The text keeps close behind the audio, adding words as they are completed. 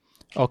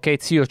Ok,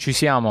 zio, ci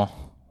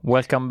siamo.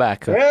 Welcome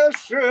back.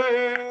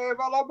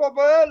 Sceva la bella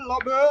bella, la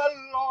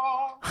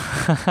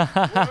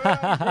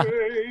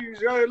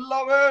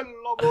bella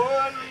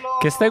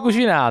Che stai bella,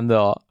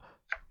 cucinando?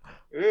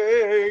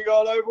 e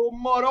le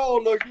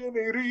pomarole che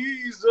ne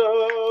riso,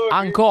 che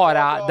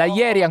Ancora? Da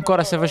ieri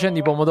ancora stai facendo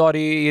i patata.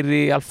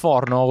 pomodori al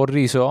forno col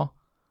riso?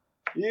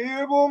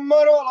 I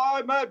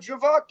pomarola, ma già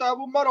fatta la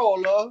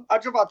pomarola? Ha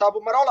già fatta la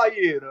pomarola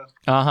ieri.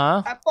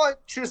 Ah, E poi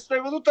ci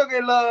stava tutto che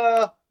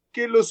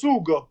lo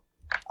sugo.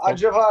 Ha oh.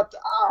 già fatto,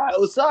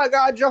 lo sai che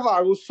ha già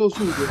fatto questo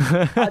sugo?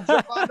 Ha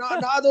già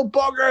fatto un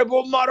po' che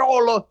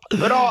pomarola,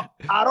 però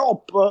a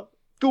ropp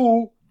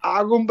tu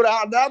ha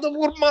comprato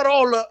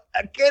pomarola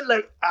e che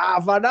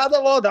ha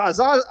fatto volta,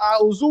 ha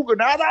un sugo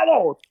nata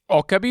volta.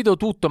 Ho capito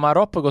tutto, ma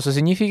ROP cosa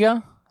significa?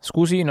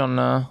 Scusi,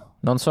 non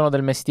sono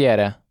del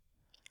mestiere.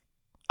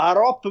 A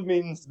ropp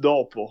means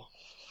dopo.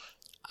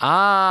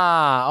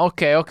 Ah,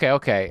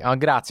 ok. Ah,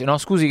 grazie. No,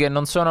 scusi che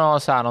non sono,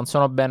 non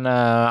sono ben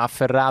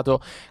afferrato.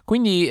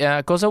 Quindi,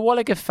 cosa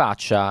vuole che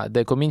faccia?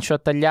 Comincio a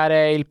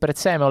tagliare il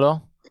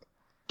prezzemolo?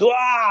 Tu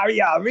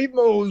via,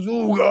 mimmo un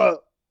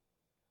sugo.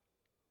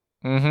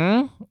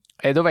 Mhm.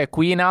 E dov'è?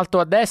 Qui in alto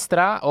a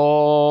destra E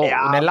o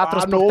a nell'altro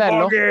fanno un po'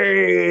 sportello?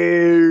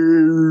 che...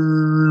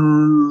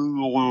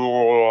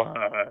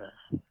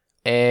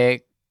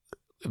 E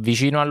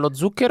vicino allo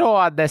zucchero o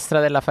a destra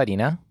della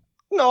farina?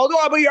 No, tu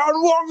pigliare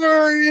un po'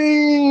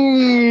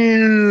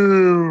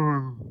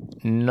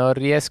 che... Non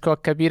riesco a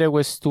capire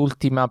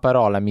quest'ultima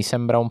parola, mi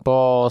sembra un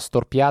po' E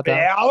storpiata.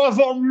 alla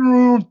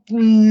famiglia...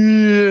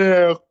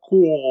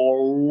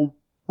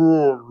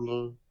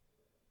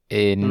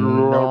 E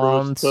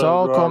non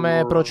so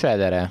come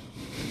procedere.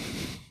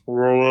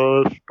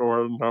 Questo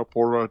è il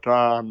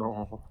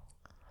napoletano.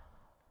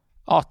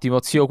 Ottimo,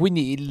 zio,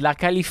 quindi la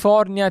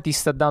California ti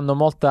sta dando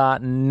molta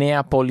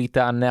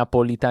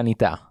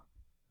neapolitanità.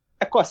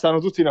 E qua stanno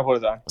tutti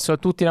napoletani. Sono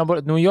tutti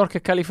New York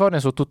e California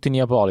sono tutti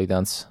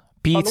Neapolitans. Fanno,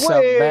 Pizza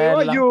where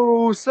bella.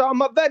 you?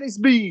 Siamo a Venice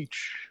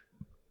Beach.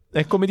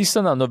 E come ti sta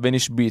andando a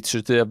Venice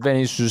Beach? A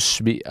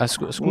Venice Beach?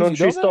 Scusi, Non ci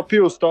dove? sto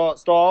più, sto a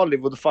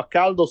Hollywood, fa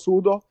caldo,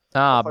 sudo. Sto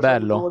Ah, facendo i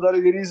bello.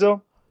 pomodori di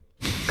riso.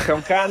 C'è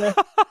un cane.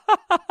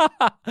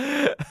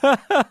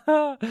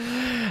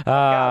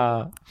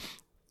 Ah.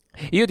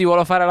 Io ti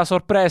volevo fare la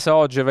sorpresa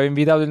oggi. Avevo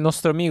invitato il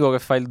nostro amico che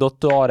fa il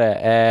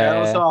dottore.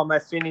 Lo so, ma è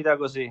finita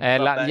così.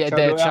 Vabbè, cioè,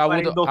 doveva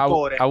fare il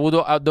dottore.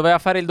 Doveva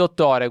fare il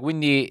dottore.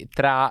 Quindi,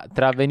 tra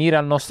venire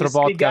al nostro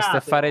podcast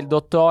e fare il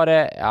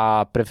dottore,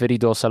 ha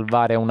preferito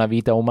salvare una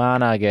vita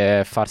umana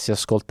che farsi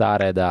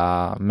ascoltare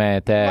da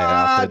me, te e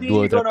Ma altre 2 o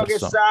 3 dicono che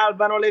persone.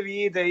 salvano le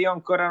vite. Io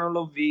ancora non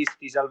l'ho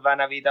visti salvare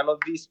una vita. L'ho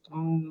visto.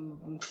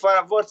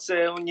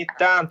 Forse ogni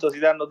tanto si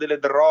danno delle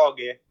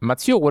droghe. Ma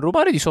zio, quel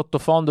rumore di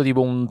sottofondo,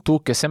 tipo un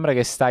tu che sembra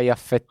che stai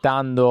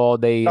affettando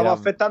dei. Stavo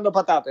affettando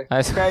patate.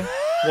 Ok?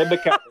 Mi hai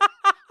beccato.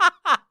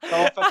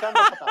 Stavo affettando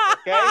patate,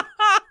 ok?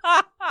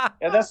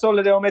 E adesso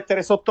le devo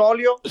mettere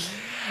sott'olio.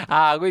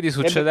 Ah, quindi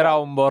succederà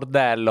un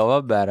bordello,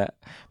 va bene.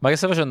 Ma che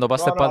stai facendo?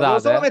 Pasta e No, devo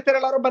patate? solo mettere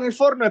la roba nel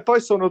forno e poi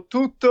sono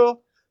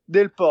tutto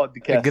del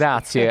podcast.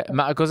 Grazie.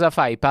 Ma cosa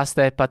fai?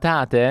 Pasta e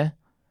patate?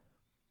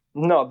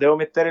 No, devo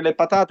mettere le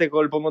patate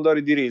col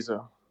pomodori di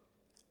riso.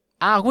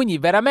 Ah, quindi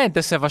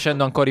veramente stai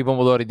facendo ancora i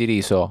pomodori di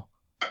riso?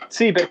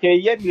 Sì, perché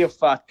ieri li ho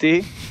fatti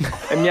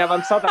e mi è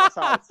avanzata la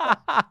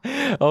salsa.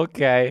 Ok.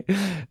 E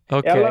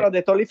allora ho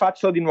detto li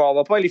faccio di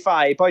nuovo. Poi li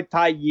fai, poi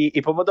tagli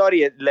i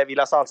pomodori e levi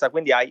la salsa,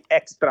 quindi hai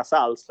extra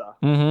salsa.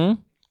 Mm-hmm.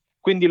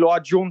 Quindi l'ho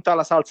aggiunta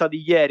alla salsa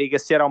di ieri che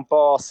si era un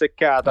po'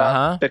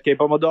 seccata, perché i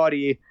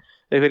pomodori,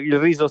 il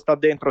riso sta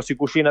dentro, si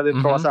cucina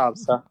dentro la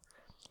salsa.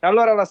 E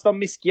allora la sto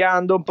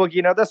mischiando un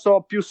pochino. Adesso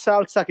ho più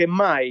salsa che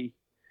mai.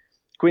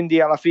 Quindi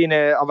alla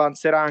fine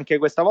avanzerà anche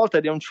questa volta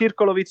ed è un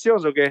circolo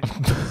vizioso che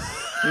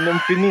non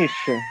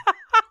finisce.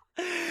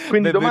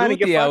 Quindi domani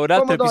che a un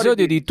altro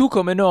episodio di Tu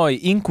come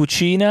noi in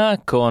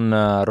cucina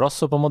con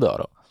Rosso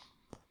Pomodoro.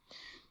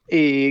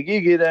 E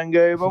chi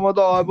tenga i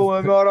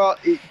pomodoro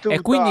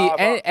e quindi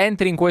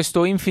entri in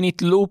questo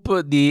infinite loop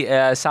di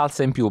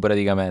salsa in più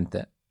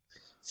praticamente.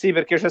 Sì,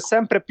 perché c'è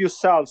sempre più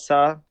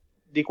salsa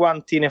di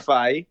quanti ne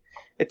fai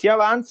e ti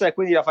avanza e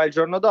quindi la fai il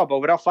giorno dopo,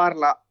 però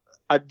farla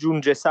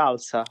aggiunge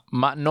salsa.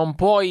 Ma non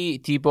puoi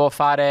tipo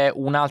fare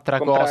un'altra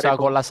cosa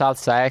con la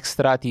salsa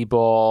extra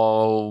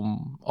tipo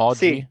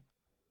oggi?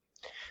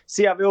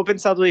 Sì, avevo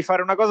pensato di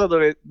fare una cosa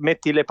dove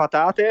metti le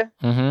patate,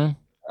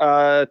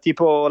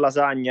 tipo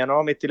lasagna,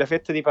 no? Metti le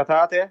fette di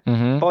patate,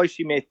 poi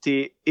ci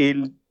metti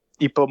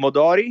i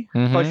pomodori,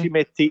 poi ci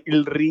metti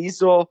il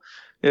riso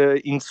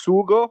in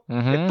sugo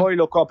e poi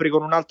lo copri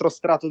con un altro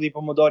strato di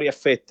pomodori a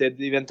fette,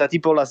 diventa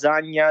tipo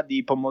lasagna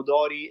di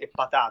pomodori e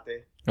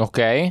patate.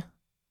 Ok.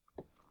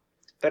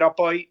 Però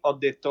poi ho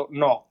detto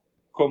no,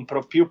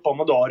 compro più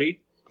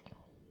pomodori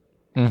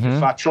e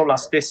faccio la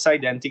stessa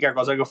identica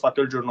cosa che ho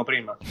fatto il giorno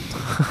prima.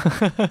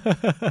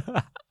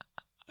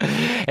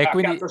 E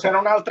quindi cazzo, c'era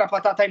un'altra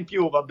patata in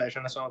più, vabbè, ce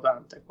ne sono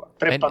tante qua.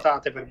 3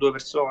 patate per 2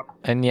 persone.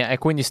 E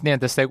quindi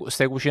niente,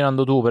 stai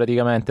cucinando tu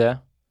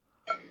praticamente?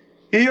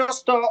 Io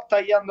sto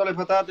tagliando le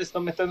patate, sto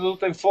mettendo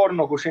tutto in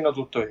forno, cucino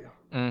tutto io.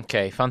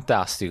 Ok,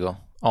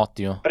 fantastico,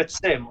 ottimo.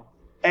 Prezzemolo,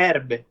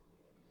 erbe,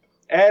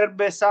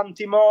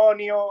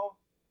 santimonio.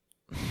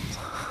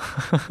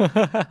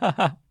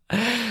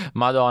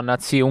 Madonna,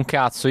 sì, un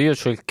cazzo. Io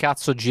c'ho il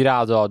cazzo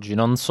girato oggi.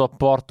 Non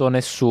sopporto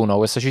nessuno.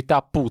 Questa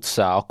città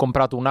puzza. Ho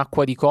comprato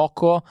un'acqua di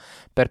cocco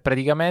per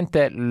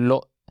praticamente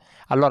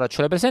Allora,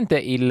 ce l'hai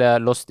presente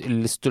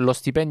lo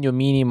stipendio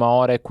minimo a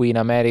ore qui in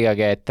America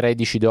che è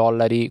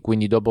 $13,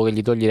 quindi dopo che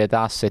gli togli le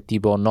tasse è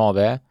tipo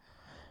 9?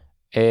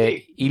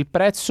 Sì. Il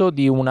prezzo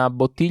di una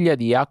bottiglia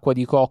di acqua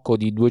di cocco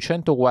di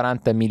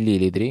 240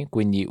 millilitri,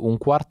 quindi un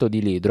quarto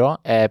di litro,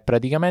 è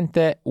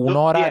praticamente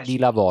un'ora 10. di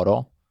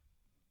lavoro.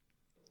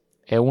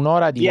 È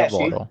un'ora di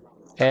 10? lavoro.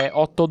 È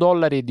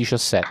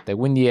 $8,17,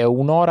 quindi è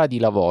un'ora di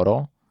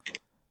lavoro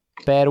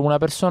per una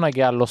persona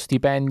che ha lo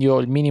stipendio,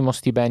 il minimo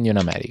stipendio in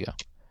America.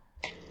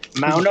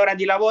 Ma un'ora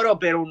di lavoro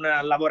per un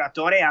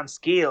lavoratore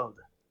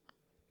unskilled.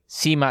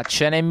 Sì, ma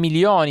ce n'è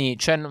milioni,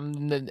 cioè,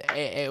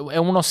 è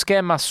uno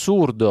schema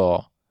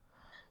assurdo.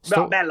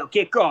 No, bello,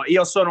 Chicco,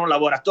 io sono un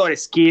lavoratore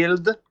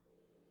skilled,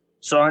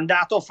 sono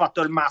andato, ho fatto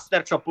il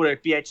master, c'ho pure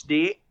il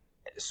PhD,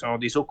 sono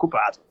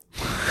disoccupato.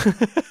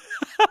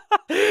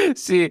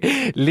 Sì,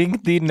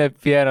 LinkedIn è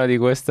pieno di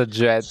questa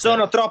gente.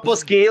 Sono troppo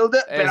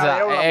skilled per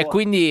avere un lavoro. E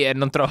quindi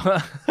non trovo.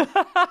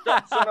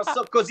 sono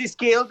così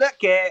skilled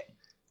che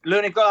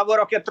l'unico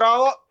lavoro che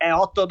trovo è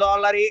 $8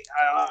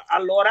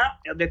 all'ora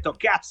e ho detto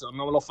cazzo,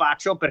 non lo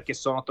faccio perché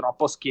sono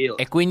troppo skilled.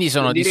 E quindi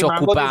sono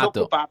rimango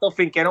disoccupato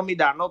finché non mi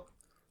danno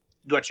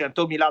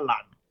 200.000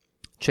 all'anno.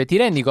 Cioè, ti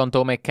rendi conto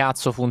come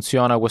cazzo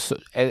funziona questo?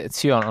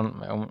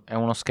 Zio, è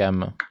uno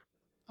scam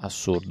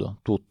assurdo,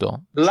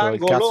 tutto. C'ho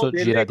il cazzo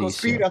delle giratissimo.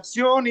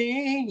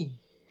 Cospirazioni.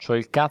 C'ho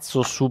il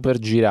cazzo super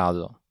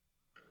girato.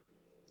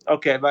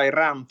 Ok, vai,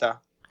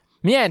 ranta.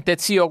 Niente,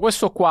 zio,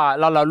 questo qua,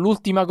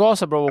 l'ultima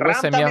cosa proprio ranta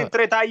questa è mia...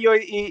 mentre taglio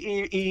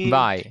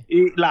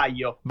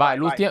l'aglio. Vai,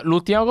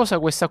 l'ultima cosa,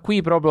 questa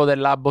qui proprio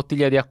della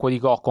bottiglia di acqua di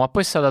cocco, ma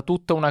poi è stata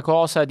tutta una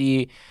cosa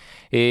di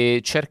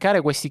cercare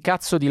questi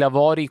cazzo di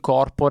lavori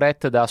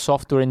corporate da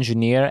software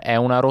engineer è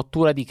una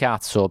rottura di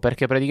cazzo,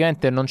 perché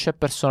praticamente non c'è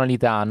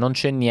personalità, non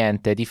c'è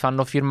niente, ti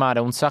fanno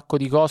firmare un sacco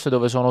di cose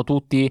dove sono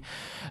tutti,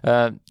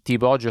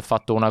 tipo oggi ho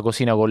fatto una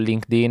cosina con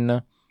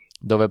LinkedIn,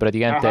 dove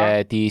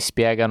praticamente ti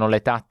spiegano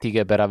le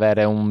tattiche per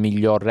avere un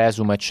miglior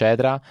resume,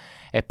 eccetera,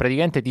 e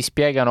praticamente ti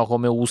spiegano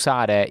come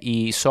usare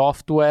i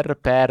software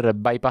per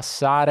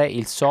bypassare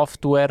il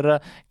software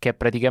che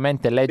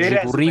praticamente legge il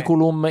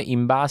curriculum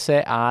in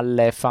base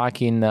alle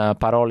fucking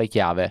parole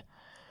chiave.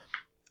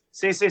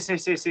 Sì.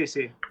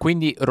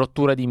 Quindi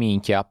rottura di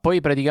minchia. Poi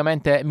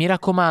praticamente mi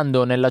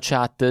raccomando nella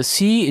chat,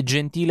 sii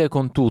gentile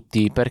con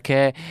tutti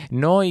perché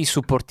noi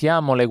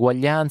supportiamo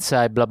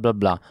l'eguaglianza e bla bla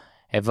bla.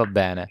 E va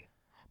bene.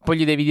 Poi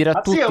gli devi dire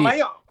a tutti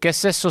che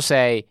sesso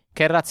sei,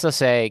 che razza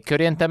sei, che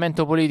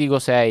orientamento politico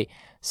sei.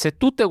 Se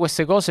tutte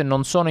queste cose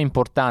non sono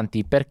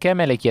importanti, perché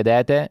me le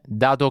chiedete?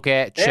 Dato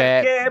che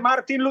c'è... Perché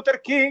Martin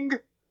Luther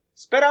King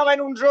sperava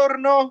in un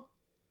giorno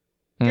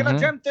che la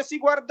gente si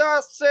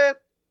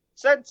guardasse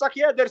senza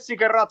chiedersi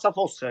che razza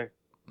fosse.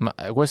 Ma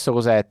questo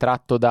cos'è?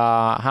 Tratto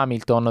da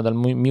Hamilton, dal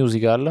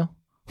musical?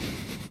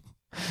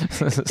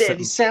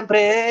 Devi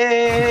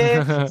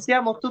sempre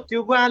siamo tutti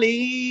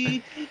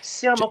uguali,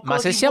 ma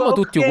se siamo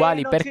tutti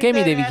uguali perché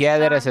mi devi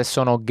chiedere se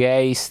sono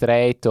gay,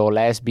 straight o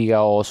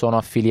lesbica o sono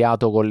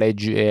affiliato con le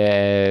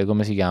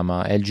come si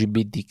chiama?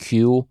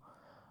 LGBTQ?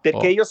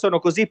 Perché io sono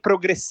così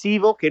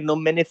progressivo che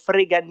non me ne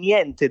frega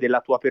niente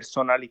della tua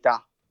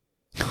personalità,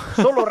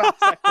 solo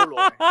razza e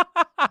colore.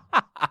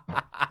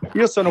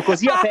 Io sono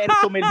così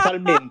aperto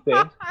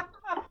mentalmente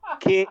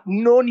che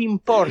non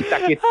importa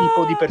che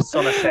tipo di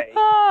persona sei,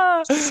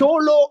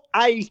 solo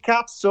hai il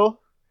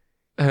cazzo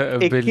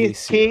e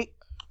bellissimo.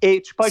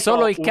 poi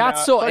solo il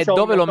cazzo e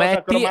dove lo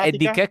metti cromatica, e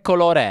di che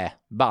colore è,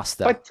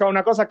 basta. Poi c'ho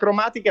una cosa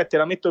cromatica e te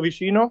la metto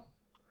vicino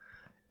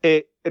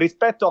e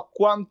rispetto a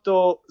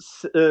quanto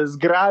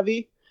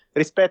sgravi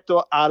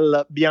rispetto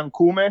al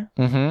biancume,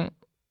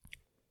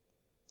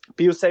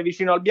 più sei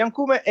vicino al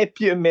biancume e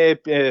più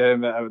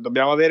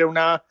dobbiamo avere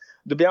una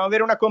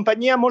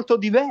compagnia molto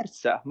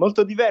diversa.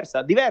 Prendi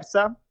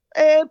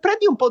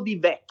un po' di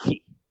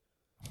vecchi.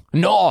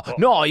 No.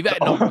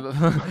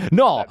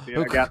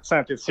 Ragazzi,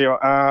 senti, zio,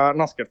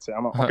 non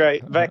scherziamo, ok?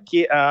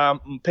 Vecchi,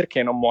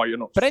 perché non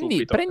muoiono?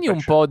 Prendi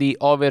un po' di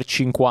over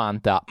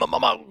 50.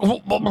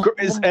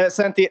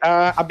 Senti,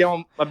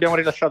 abbiamo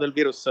rilasciato il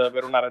virus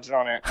per una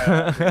ragione.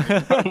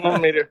 Non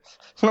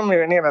mi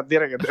venire a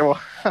dire che devo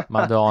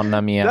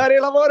Madonna mia dare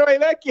lavoro ai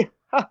vecchi.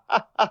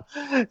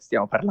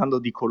 Stiamo parlando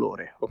di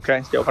colore,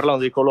 ok? Stiamo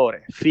parlando di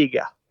colore,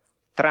 figa,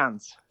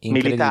 trans,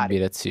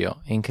 militare.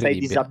 Zio, incredibile. Sei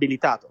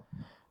disabilitato.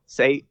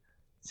 Sei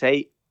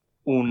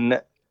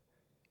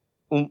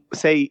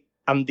sei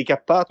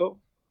handicappato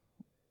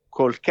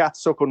col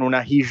cazzo con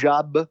una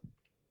hijab,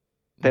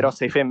 però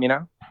sei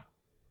femmina?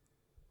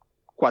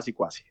 Quasi.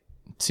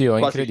 Zio,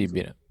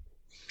 incredibile.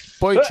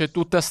 Poi c'è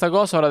tutta sta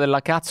cosa ora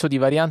della cazzo di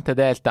variante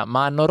Delta,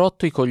 ma hanno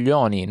rotto i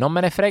coglioni, non me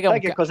ne frega Sai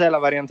che cos'è la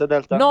variante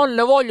Delta? Non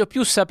lo voglio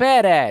più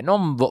sapere,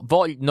 non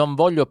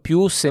voglio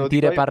più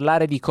sentire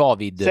parlare di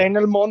Covid. Sei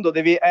nel mondo,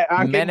 devi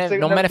anche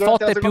non me ne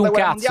fotte più un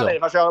cazzo.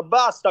 Faceva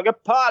basta, che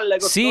palle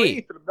con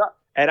sì.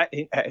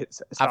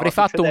 Avrei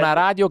fatto una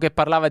radio che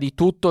parlava di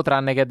tutto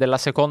tranne che della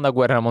seconda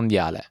guerra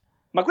mondiale.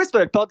 Ma questo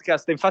è il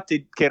podcast,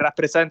 infatti, che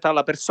rappresenta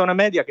la persona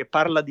media che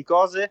parla di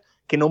cose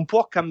che non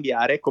può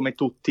cambiare, come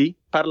tutti.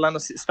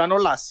 Stanno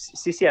là,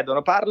 si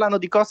siedono, parlano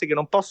di cose che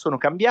non possono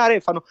cambiare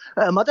e fanno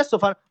ma adesso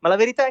ma la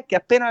verità è che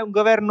appena un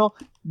governo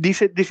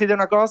decide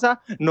una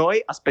cosa, noi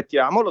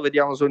aspettiamo, lo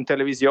vediamo su in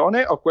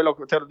televisione o quello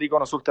che te lo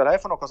dicono sul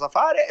telefono cosa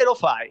fare e lo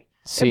fai.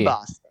 Sì, e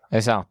basta.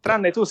 Esatto.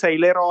 Tranne tu sei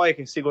l'eroe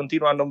che si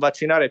continua a non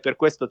vaccinare e per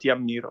questo ti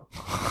ammiro.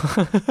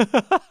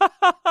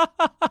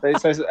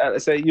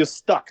 You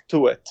stuck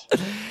to it.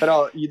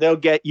 Però they'll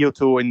get you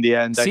too in the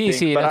end.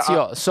 Sì,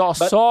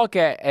 so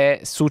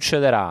che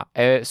succederà.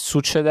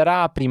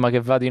 Succederà prima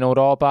che vado in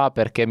Europa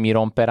perché mi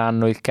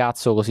romperanno il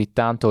cazzo così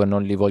tanto che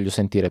non li voglio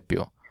sentire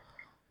più.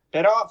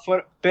 Però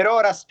per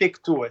ora stick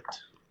to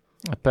it.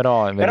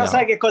 Però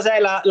sai che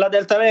cos'è la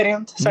Delta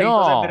variant? Sai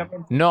cos'è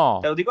veramente? No.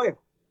 Te lo dico io.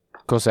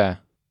 Cos'è?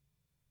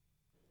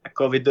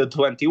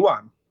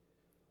 Covid-21.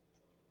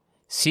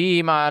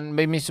 Sì, ma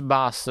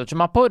basta.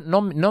 Ma poi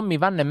non mi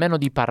va nemmeno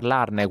di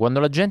parlarne. Quando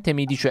la gente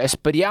mi dice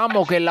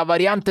speriamo che la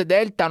variante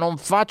Delta non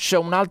faccia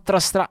un'altra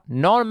strage.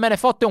 Non me ne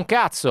fotte un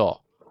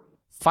cazzo.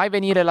 Fai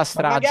venire la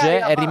strage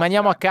e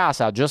rimaniamo a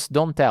casa. Just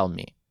don't tell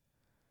me.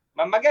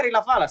 Ma magari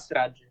la fa la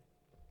strage.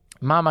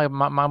 Ma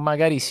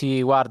magari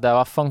sì, guarda,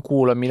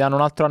 vaffanculo. Mi danno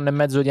un altro anno e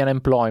mezzo di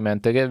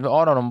unemployment. Che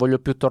ora non voglio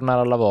più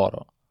tornare al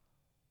lavoro.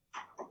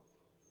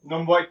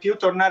 Non vuoi più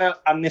tornare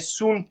a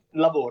nessun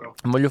lavoro?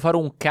 Voglio fare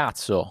un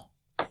cazzo.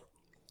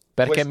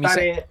 Perché vuoi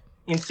stare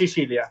in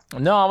Sicilia?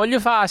 No, voglio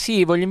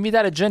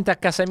invitare gente a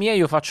casa mia e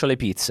io faccio le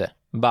pizze.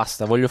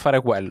 Basta, voglio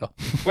fare quello.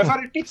 Vuoi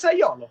fare il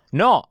pizzaiolo?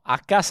 No, a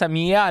casa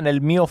mia,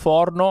 nel mio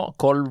forno,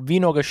 col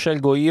vino che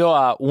scelgo io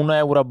a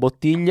 €1 a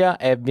bottiglia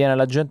e viene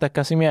la gente a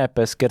casa mia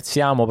e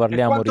scherziamo,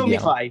 parliamo, ridiamo. Quanto mi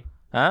fai?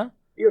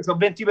 Io ho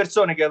 20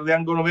 persone che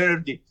vengono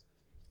venerdì.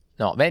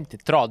 No, 20,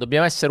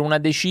 dobbiamo essere una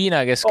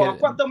decina che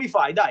quanto mi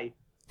fai, dai?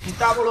 Un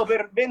tavolo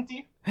per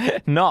 20?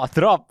 No,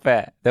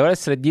 troppe. Devono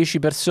essere 10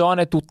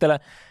 persone,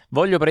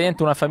 voglio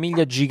praticamente una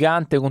famiglia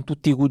gigante con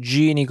tutti i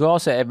cugini,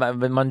 cose, e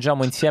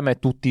mangiamo insieme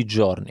tutti i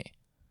giorni.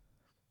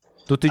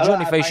 Tutti i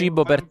giorni fai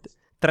cibo per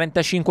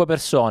 35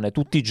 persone,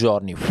 tutti i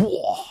giorni. Fai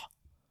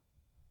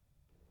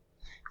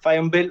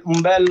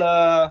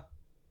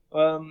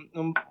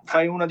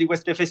fai una di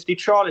queste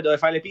festicciole dove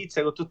fai le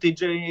pizze con tutti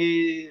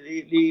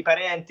i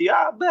parenti.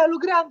 Ah, bello,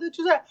 grande,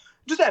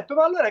 Giuseppe,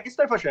 ma allora che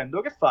stai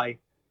facendo? Che fai?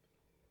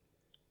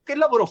 Che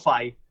lavoro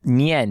fai?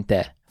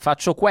 Niente,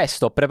 faccio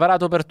questo,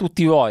 preparato per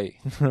tutti voi.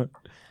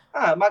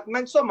 ma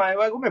insomma,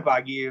 come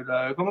paghi?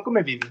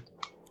 Come vivi?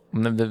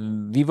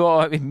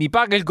 Mi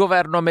paga il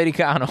governo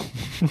americano.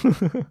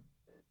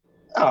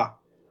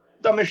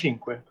 Dammi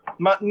 5.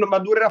 Ma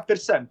durerà per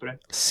sempre?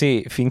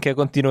 Sì, finché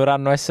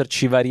continueranno a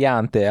esserci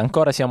variante.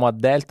 Ancora siamo a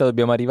Delta,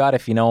 dobbiamo arrivare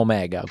fino a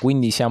Omega,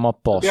 quindi siamo a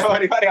posto. Dobbiamo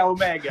arrivare a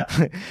Omega.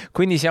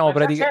 Quindi siamo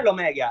praticamente... C'è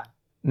l'Omega?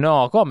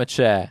 No, come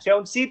c'è? C'è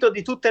un sito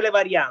di tutte le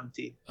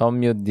varianti. Oh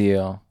mio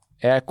Dio.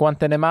 E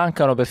quante ne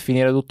mancano per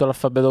finire tutto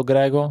l'alfabeto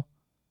greco?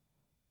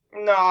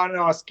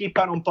 No,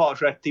 skippano un po',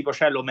 cioè tipo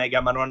c'è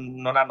l'Omega, ma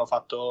non vanno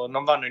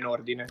in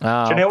ordine.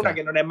 Ce n'è una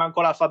che non è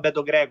manco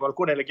l'alfabeto greco,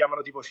 alcune le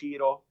chiamano tipo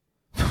Ciro.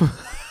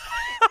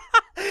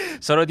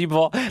 Sono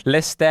tipo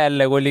le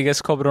stelle, quelli che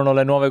scoprono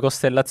le nuove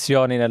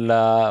costellazioni i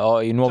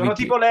nuovi. Sono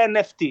tipo le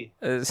NFT.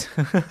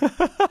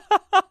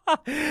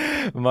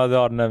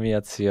 Madonna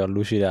mia, zio,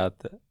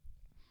 allucinante.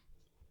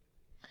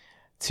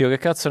 Zio, che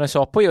cazzo ne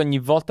so. Poi ogni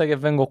volta che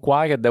vengo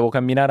qua, che devo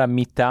camminare a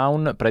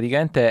Midtown,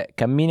 praticamente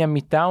cammini a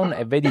Midtown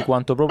e vedi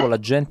quanto proprio la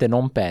gente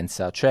non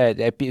pensa. Cioè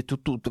è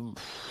pieno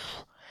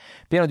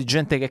di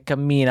gente che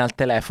cammina al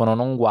telefono,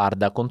 non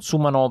guarda,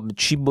 consumano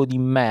cibo di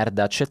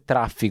merda, c'è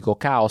traffico,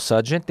 caos,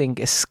 la gente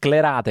è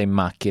sclerata in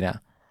macchina.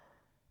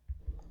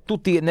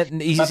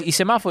 I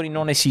semafori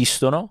non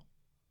esistono.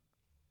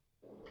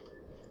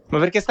 Ma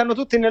perché stanno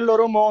tutti nel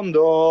loro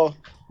mondo.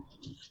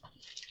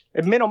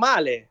 E meno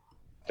male.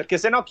 Perché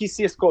sennò chi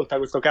si ascolta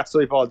questo cazzo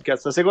di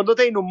podcast? Secondo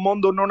te in un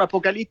mondo non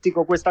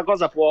apocalittico questa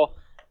cosa può...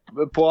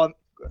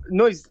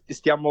 Noi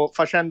stiamo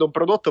facendo un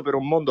prodotto per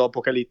un mondo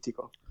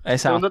apocalittico. Esatto.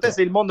 Secondo te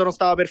se il mondo non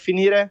stava per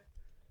finire,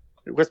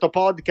 questo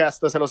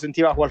podcast se lo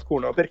sentiva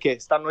qualcuno? Perché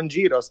stanno in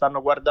giro, stanno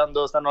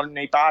guardando, stanno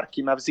nei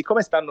parchi, ma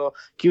siccome stanno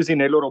chiusi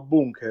nei loro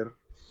bunker.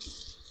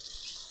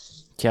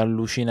 Che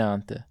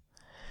allucinante.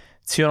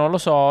 Zio, non lo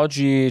so,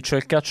 oggi c'ho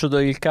il cazzo,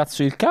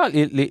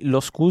 lo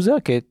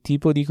scusa, che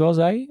tipo di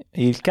cosa hai?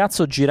 Il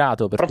cazzo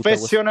girato per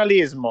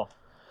professionalismo.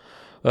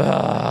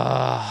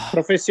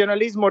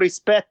 Professionalismo,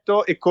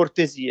 rispetto e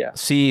cortesia.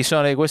 Sì,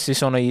 questi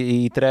sono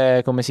i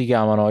tre, come si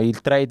chiamano? Il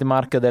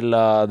trademark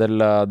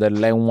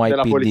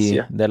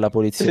dell'NYPD, della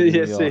polizia di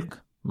New York. Sì.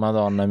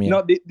 Madonna mia.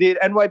 No, di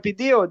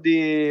NYPD o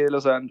di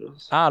Los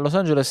Angeles? Ah, Los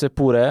Angeles è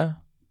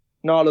pure?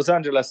 No, Los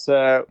Angeles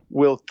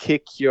will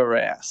kick your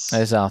ass.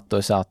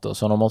 Esatto,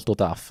 sono molto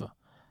tough.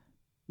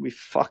 We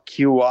fuck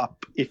you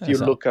up if you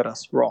look at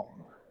us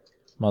wrong.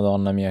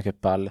 Madonna mia, che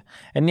palle.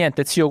 E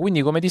niente, zio,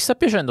 quindi come ti sta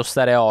piacendo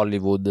stare a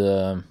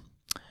Hollywood?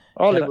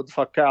 Hollywood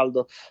fa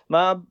caldo,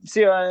 ma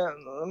sì,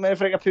 non me ne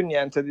frega più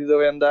niente di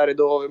dove andare,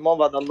 dove. Mo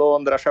vado a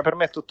Londra, cioè per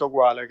me è tutto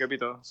uguale,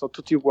 capito? Sono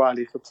tutti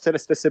uguali, sono tutte le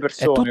stesse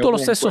persone. È tutto ovunque. Lo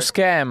stesso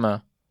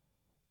scam.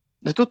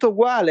 È tutto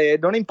uguale,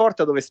 non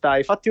importa dove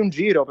stai, fatti un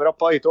giro, però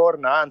poi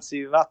torna,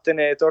 anzi,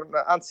 vattene,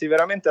 anzi,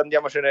 veramente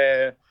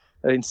andiamocene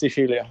in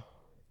Sicilia.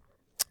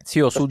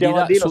 Zio, Sud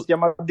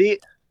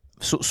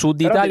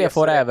Italia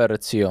forever,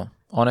 zio,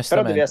 onestamente.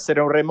 Però devi essere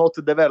un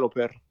remote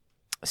developer.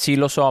 Sì,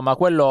 lo so, ma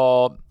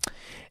quello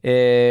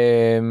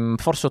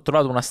forse ho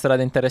trovato una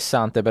strada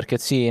interessante, perché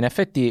sì, in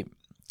effetti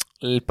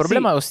il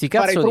problema con sti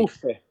cazzo fare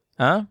truffe.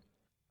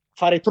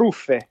 Fare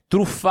truffe.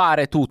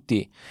 Truffare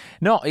tutti.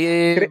 No,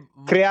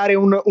 creare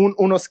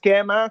uno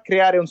schema,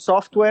 creare un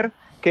software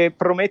che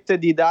promette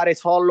di dare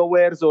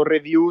followers o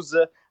reviews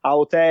a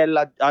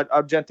hotel,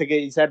 a gente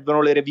che gli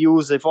servono le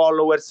reviews, i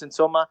followers,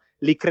 insomma,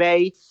 li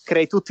crei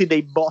tutti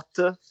dei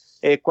bot,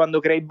 e quando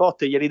crei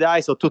bot glieli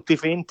dai, sono tutti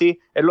finti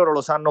e loro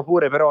lo sanno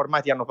pure, però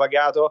ormai ti hanno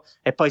pagato,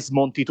 e poi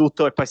smonti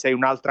tutto e poi sei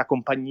un'altra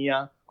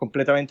compagnia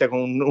completamente con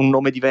un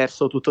nome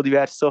diverso, tutto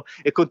diverso,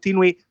 e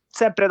continui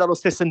sempre dallo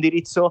stesso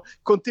indirizzo,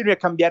 continui a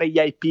cambiare gli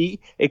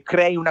IP e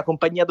crei una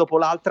compagnia dopo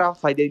l'altra,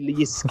 fai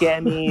degli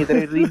schemi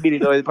terribili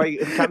dove poi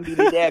cambi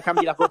l'idea,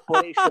 cambi la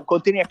corporation,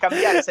 continui a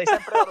cambiare, sei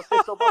sempre dallo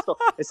stesso posto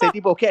e sei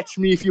tipo Catch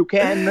Me If You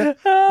Can,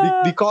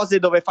 di cose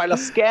dove fai la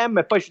scam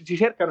e poi ti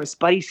cercano e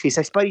sparisci,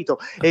 sei sparito,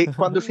 e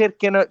quando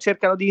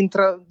cercano di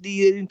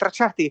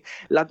intracciarti,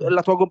 la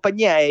tua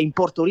compagnia è in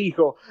Porto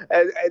Rico,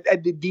 è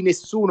di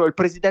nessuno, il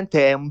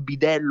presidente è un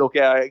bidello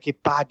che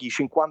paghi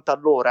 50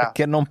 all'ora,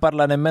 che non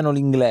parla nemmeno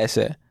l'inglese.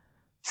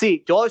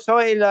 Sì, io sono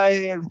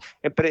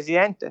il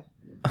presidente.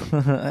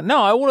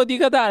 No, è uno di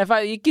Catania,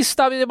 fai chi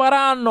stavi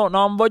parlando?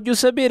 Non voglio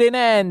sapere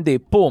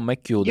niente. Pum,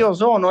 e chiude. Io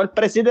sono il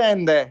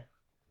presidente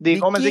di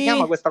come chi? Si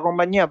chiama questa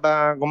compagnia?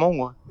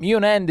 Comunque io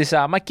niente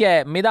sa, ma chi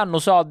è? Mi danno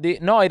soldi?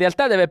 No, in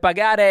realtà deve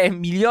pagare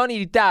milioni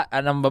di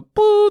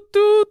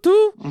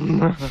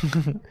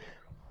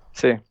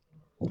Sì.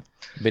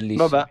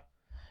 Bellissimo. Vabbè.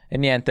 E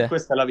niente.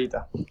 Questa è la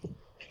vita.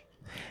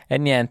 E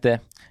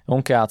niente,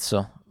 un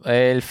cazzo.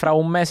 Fra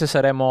un mese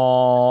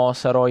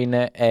sarò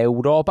in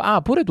Europa.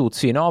 Ah, pure tu,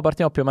 sì, no?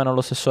 Partiamo più o meno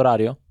allo stesso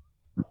orario?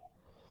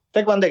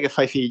 Te quando è che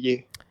fai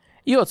figli?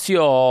 Io,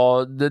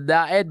 zio,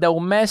 è da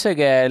un mese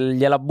che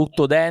gliela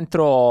butto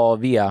dentro,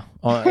 via,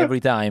 every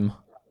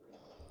time.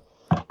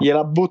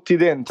 Gliela butti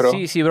dentro?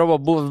 Sì,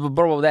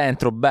 proprio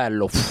dentro,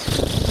 bello.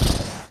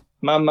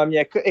 Mamma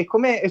mia, e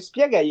come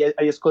spiega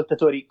agli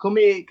ascoltatori qual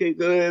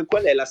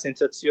è la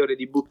sensazione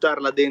di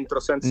buttarla dentro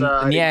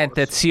senza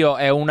niente, rimorso? Zio,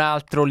 è un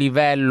altro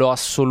livello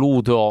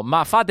assoluto.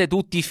 Ma fate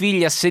tutti i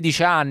figli a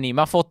 16 anni,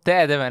 ma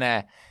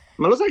fottetevene.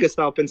 Ma lo sai che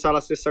stavo a pensare la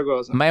stessa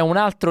cosa? Ma è un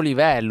altro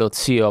livello,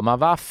 zio, ma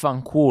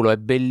vaffanculo, è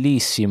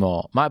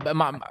bellissimo.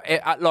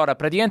 Allora,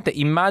 praticamente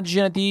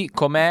immaginati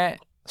com'è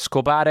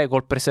scopare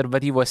col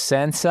preservativo e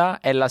senza,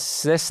 è la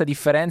stessa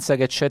differenza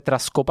che c'è tra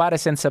scopare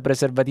senza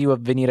preservativo e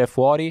venire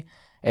fuori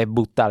e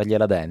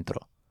buttargliela dentro,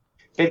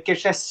 perché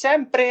c'è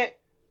sempre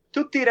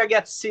tutti i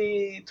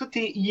ragazzi,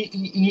 tutti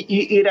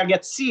i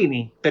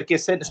ragazzini, perché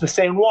se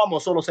sei un uomo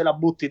solo se la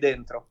butti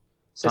dentro,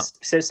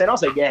 se no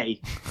sei gay.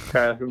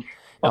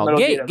 No,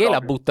 gay la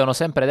buttano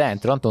sempre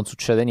dentro, tanto non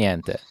succede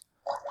niente.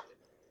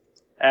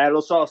 Lo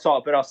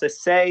so, però se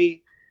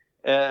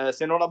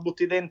non la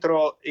butti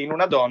dentro in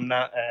una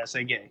donna,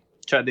 sei gay.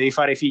 Cioè devi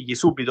fare figli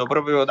subito,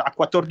 proprio a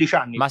 14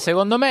 anni. Ma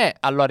secondo me,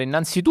 allora,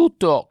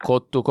 innanzitutto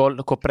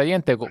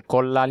praticamente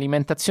con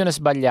l'alimentazione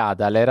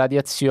sbagliata, le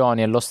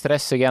radiazioni e lo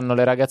stress che hanno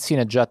le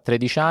ragazzine già a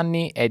 13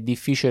 anni, è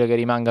difficile che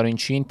rimangano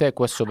incinte.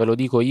 Questo ve lo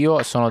dico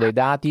io, sono dei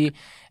dati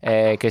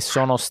che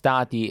sono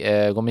stati,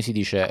 come si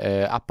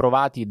dice,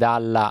 approvati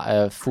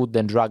dalla Food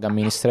and Drug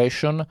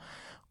Administration.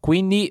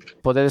 Quindi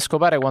potete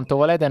scopare quanto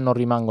volete e non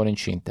rimangono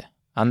incinte.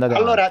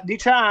 Allora,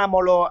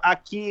 diciamolo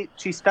a chi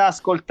ci sta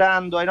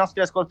ascoltando, ai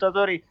nostri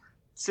ascoltatori,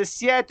 se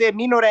siete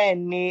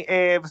minorenni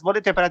e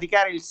volete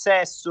praticare il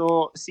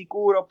sesso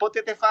sicuro,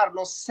 potete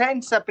farlo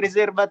senza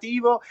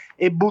preservativo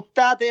e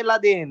buttatela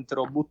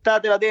dentro.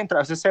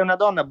 Se sei una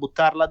donna,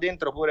 buttarla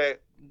dentro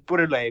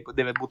pure lei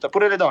deve buttare,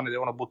 pure le donne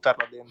devono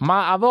buttarla dentro.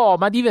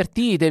 Ma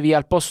divertitevi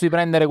al posto di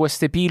prendere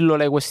queste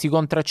pillole, questi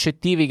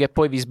contraccettivi che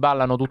poi vi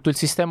sballano tutto il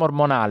sistema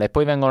ormonale,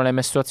 poi vengono le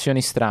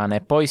mestruazioni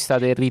strane, poi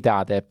state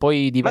irritate,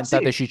 poi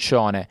diventate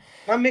ciccione.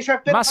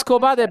 Ma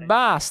scopate e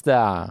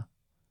basta.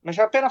 Mi ci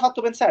ha appena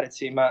fatto pensare,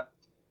 sì, ma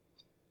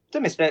tu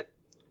mi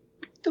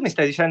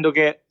stai dicendo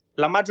che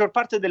la maggior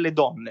parte delle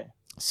donne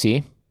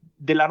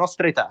della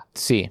nostra età,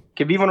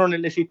 che vivono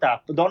nelle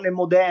città, donne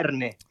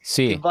moderne,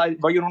 che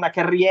vogliono una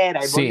carriera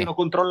e vogliono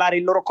controllare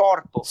il loro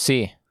corpo,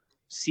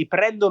 si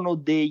prendono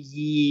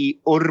degli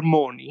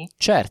ormoni,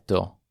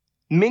 certo,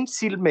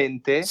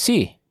 mensilmente,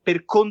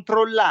 per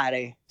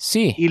controllare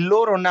il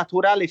loro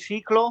naturale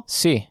ciclo,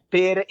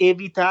 per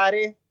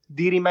evitare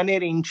di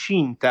rimanere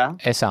incinta.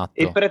 Esatto.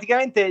 E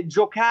praticamente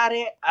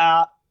giocare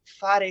a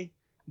fare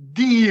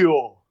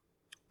Dio.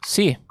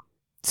 Sì,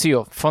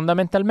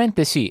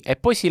 fondamentalmente sì. E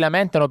poi si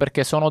lamentano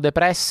perché sono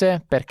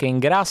depresse, perché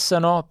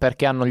ingrassano,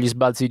 perché hanno gli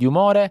sbalzi di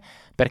umore,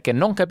 perché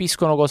non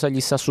capiscono cosa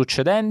gli sta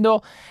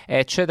succedendo,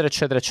 eccetera,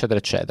 eccetera, eccetera,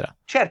 eccetera.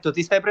 Certo,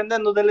 ti stai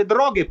prendendo delle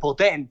droghe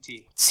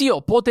potenti. Sì,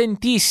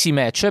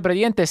 potentissime. Cioè,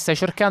 praticamente stai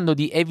cercando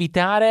di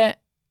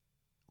evitare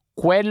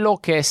quello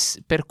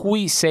per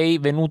cui sei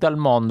venuta al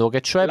mondo,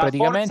 che cioè la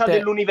praticamente... forza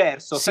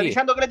dell'universo. Sì. Stai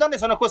dicendo che le donne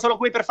sono solo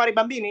qui per fare i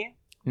bambini?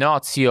 No,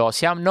 zio,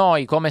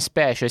 noi come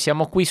specie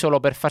siamo qui solo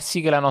per far sì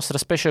che la nostra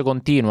specie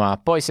continua.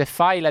 Poi se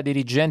fai la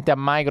dirigente a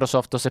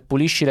Microsoft o se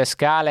pulisci le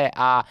scale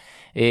a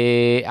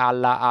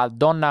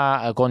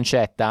donna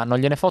Concetta, non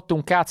gliene fotte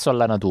un cazzo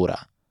alla natura.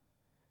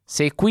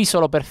 Sei qui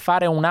solo per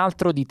fare un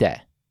altro di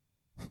te.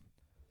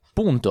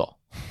 Punto.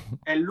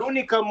 È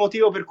l'unico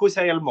motivo per cui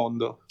sei al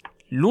mondo.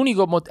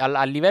 L'unico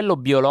a livello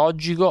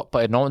biologico,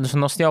 poi non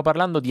stiamo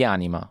parlando di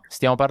anima,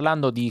 stiamo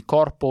parlando di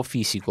corpo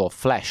fisico,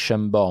 flesh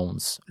and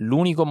bones.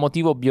 L'unico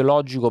motivo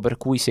biologico per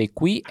cui sei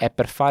qui è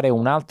per fare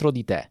un altro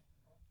di te.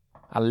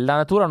 Alla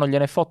natura non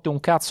gliene fotte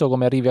un cazzo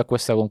come arrivi a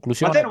questa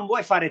conclusione. Ma te non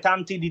vuoi fare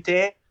tanti di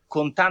te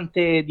con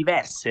tante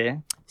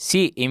diverse?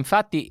 Sì,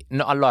 infatti,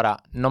 no, allora,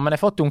 non me ne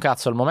fotte un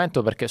cazzo al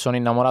momento perché sono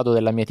innamorato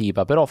della mia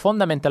tipa, però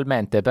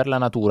fondamentalmente per la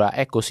natura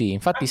è così.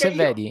 Infatti, anche se io.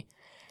 vedi,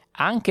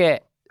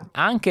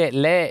 anche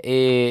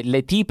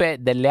le tipe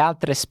delle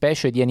altre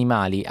specie di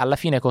animali alla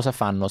fine cosa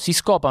fanno? Si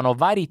scopano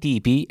vari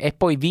tipi e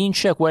poi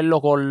vince quello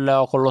con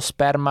lo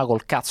sperma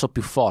col cazzo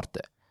più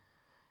forte.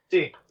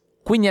 Sì.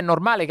 Quindi è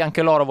normale che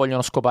anche loro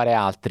vogliono scopare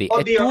altri.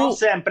 Oddio, non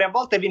sempre, a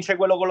volte vince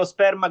quello con lo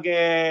sperma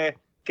che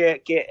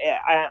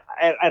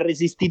ha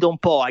resistito un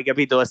po', hai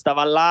capito?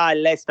 Stava là e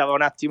lei stava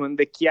un attimo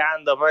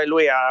invecchiando, poi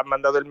lui ha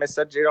mandato il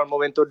messaggino al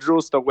momento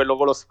giusto, quello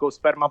con lo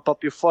sperma un po'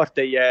 più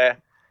forte gli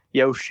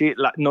è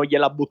uscito, non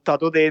gliel'ha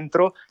buttato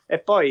dentro e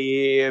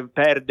poi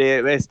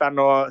perde.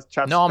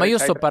 No, ma io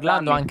sto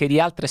parlando anche di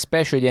altre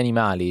specie di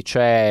animali,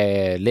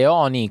 cioè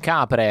leoni,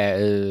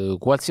 capre,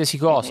 qualsiasi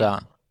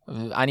cosa.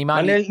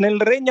 Animali... Ma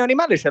nel regno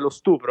animale c'è lo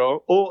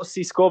stupro? O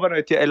si scopano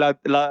e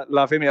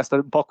la femmina sta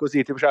un po'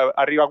 così, tipo, cioè,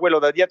 arriva quello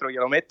da dietro,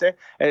 glielo mette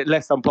e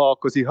lei sta un po'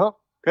 così,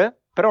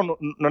 però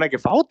non è che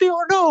fa, oddio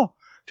no!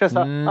 Cioè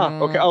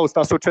ok,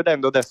 sta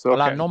succedendo adesso.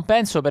 Allora, okay. Non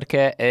penso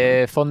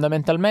perché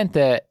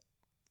fondamentalmente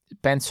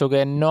penso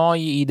che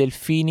noi i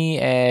delfini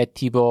è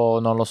tipo,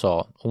 non lo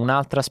so,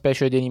 un'altra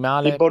specie di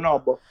animale. Il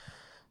bonobo.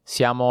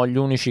 Siamo gli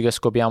unici che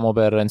scopiamo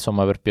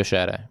per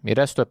piacere. Il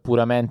resto è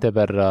puramente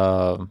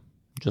per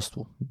just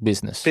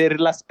business. Per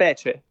la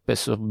specie.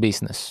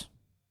 Business.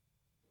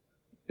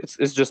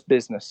 It's just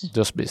business.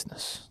 Just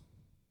business.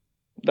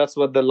 That's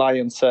what the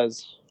lion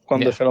says.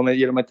 Quando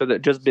glielo mette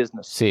just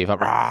business. Sì,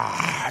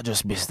 fa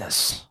just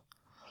business.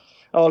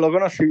 Oh, lo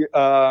conosci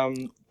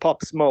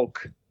Pop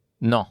Smoke?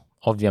 No.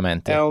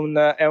 Ovviamente è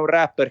un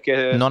rapper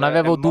che non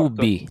avevo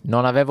dubbi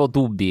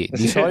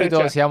di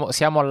solito cioè...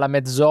 siamo alla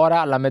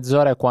mezz'ora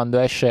è quando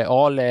esce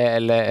o le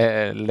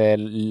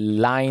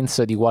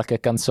lines di qualche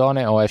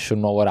canzone o esce un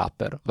nuovo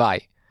rapper. Vai.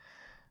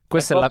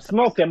 Questa Pop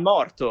Smoke è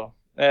morto,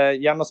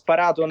 gli hanno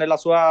sparato nella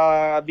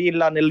sua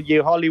villa negli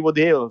Hollywood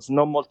Hills,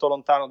 non molto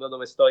lontano da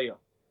dove sto io.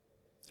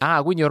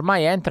 Quindi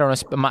ormai entrano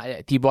ma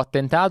tipo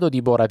attentato,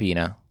 tipo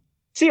rapina?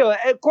 Sì,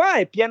 qua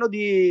è pieno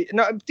di...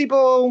 No,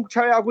 tipo,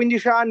 aveva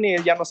 15 anni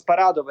e gli hanno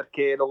sparato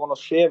perché lo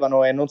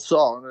conoscevano e non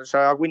so,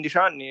 aveva 15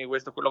 anni,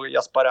 questo è quello che gli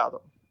ha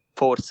sparato,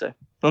 forse.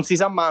 Non si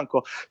sa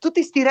manco.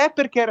 Tutti sti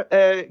rapper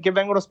che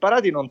vengono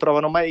sparati non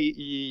trovano mai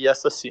gli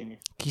assassini.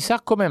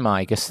 Chissà come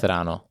mai, che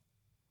strano.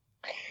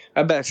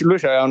 Vabbè, lui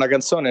c'aveva una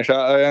canzone, ci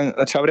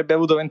avrebbe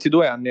avuto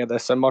 22 anni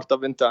adesso, è morto a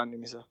 20 anni,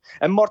 mi sa.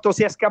 È morto,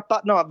 si è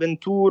scappato, no, a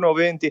 21,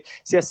 20,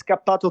 si è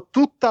scappato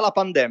tutta la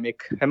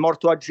pandemic, è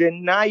morto a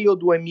gennaio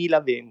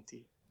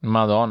 2020.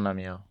 Madonna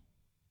mia.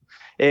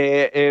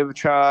 E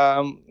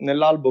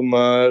nell'album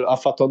ha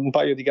fatto un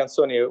paio di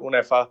canzoni,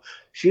 una fa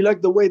She like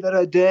the way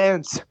that I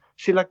dance,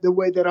 she like the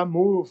way that I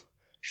move,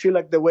 she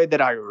like the way that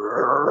I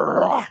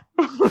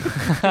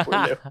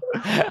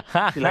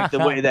she like the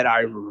way that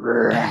I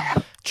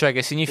cioè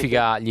che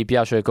significa gli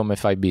piace come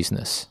fai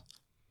business.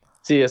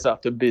 Sì,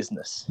 esatto, è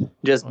business.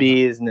 Just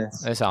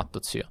business.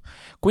 Esatto, zio.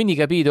 Quindi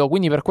capito?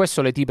 Quindi per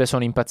questo le tipe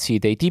sono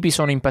impazzite. I tipi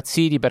sono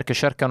impazziti perché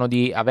cercano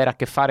di avere a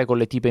che fare con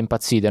le tipe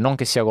impazzite. Non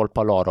che sia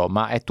colpa loro,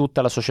 ma è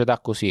tutta la società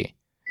così.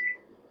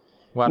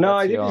 Guarda, no,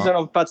 zio.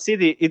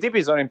 I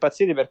tipi sono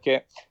impazziti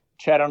perché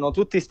c'erano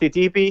tutti sti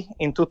tipi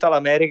in tutta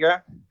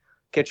l'America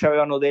che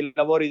avevano dei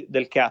lavori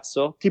del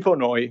cazzo, tipo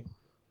noi.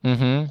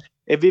 Mm-hmm.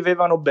 E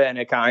vivevano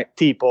bene,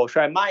 tipo,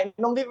 cioè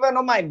non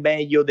vivevano mai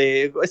meglio,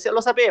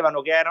 lo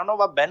sapevano che erano,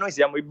 vabbè, noi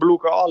siamo i blue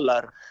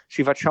collar,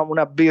 ci facciamo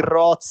una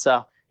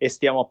birrozza e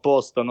stiamo a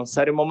posto, non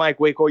saremo mai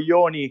quei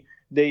coglioni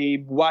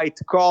dei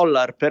white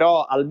collar,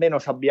 però almeno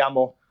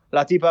abbiamo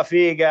la tipa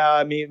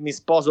figa, mi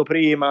sposo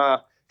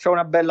prima, c'ho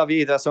una bella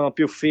vita, sono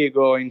più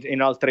figo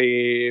in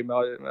altri,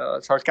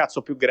 c'ho il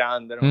cazzo più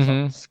grande,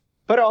 non so.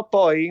 Però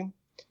poi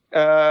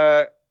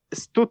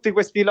tutti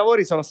questi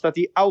lavori sono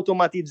stati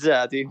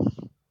automatizzati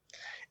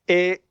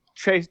e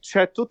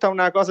c'è tutta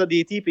una cosa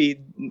di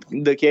tipi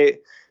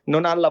che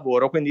non ha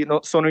lavoro, quindi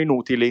sono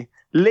inutili.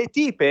 Le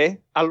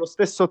tipe, allo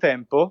stesso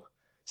tempo,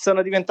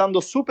 stanno diventando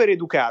super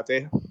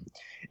educate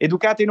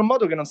in un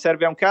modo che non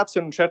serve a un cazzo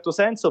in un certo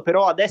senso,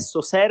 però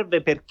adesso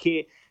serve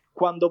perché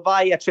quando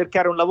vai a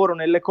cercare un lavoro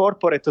nelle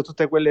corporate,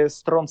 tutte quelle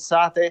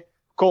stronzate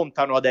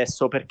contano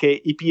adesso, perché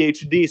i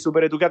PhD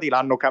super educati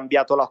l'hanno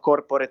cambiato la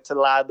corporate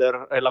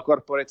ladder e la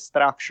corporate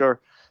structure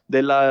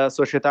della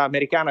società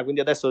americana,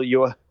 quindi adesso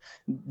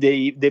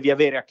devi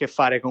avere a che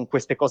fare con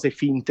queste cose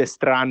finte,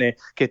 strane,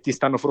 che ti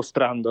stanno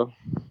frustrando.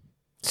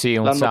 Sì,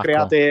 un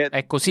sacco.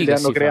 È così che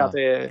si fa.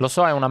 Lo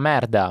so, è una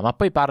merda, ma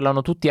poi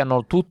parlano tutti,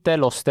 hanno tutte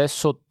lo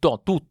stesso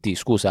tutti,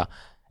 scusa.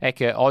 È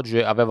che oggi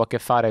avevo a che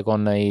fare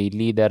con i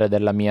leader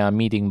della mia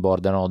meeting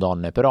board, no,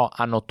 donne, però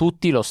hanno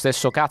tutti lo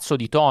stesso cazzo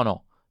di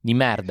tono, di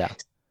merda.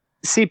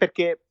 Sì,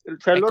 perché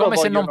è come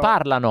se non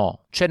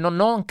parlano, cioè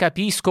non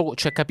capisco,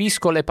 cioè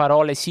capisco le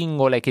parole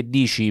singole che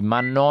dici,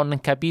 ma non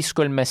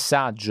capisco il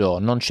messaggio,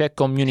 non c'è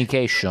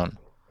communication.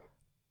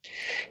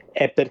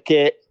 È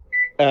perché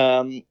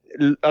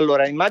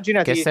allora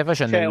immaginati che stai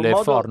facendo il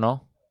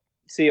forno?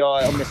 Sì, ho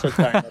messo il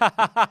timer.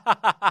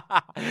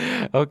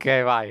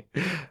 Ok, vai.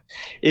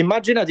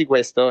 Immaginati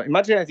questo,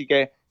 immaginati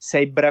che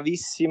sei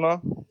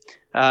bravissimo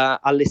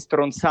alle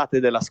stronzate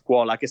della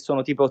scuola, che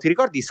sono tipo, ti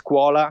ricordi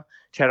scuola?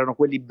 C'erano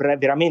quelli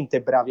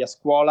veramente bravi a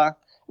scuola,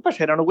 e poi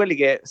c'erano quelli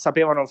che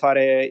sapevano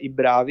fare i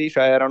bravi,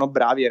 cioè erano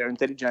bravi, erano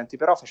intelligenti,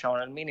 però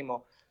facevano il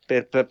minimo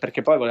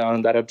perché poi volevano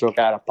andare a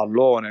giocare a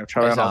pallone,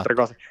 cioè avevano altre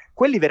cose.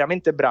 Quelli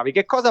veramente bravi,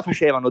 che cosa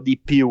facevano di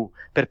più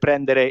per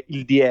prendere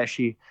il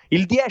 10?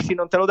 Il 10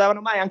 non te lo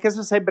davano mai, anche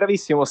se sei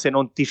bravissimo, se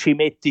non ti ci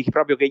metti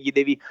proprio che gli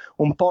devi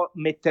un po'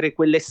 mettere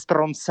quelle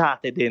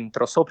stronzate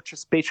dentro,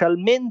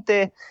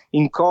 specialmente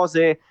in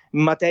cose,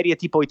 in materie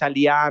tipo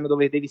italiano,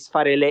 dove devi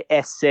fare le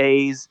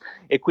essays,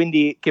 e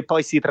quindi che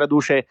poi si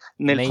traduce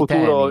nel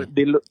futuro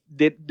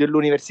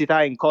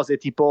dell'università in cose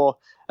tipo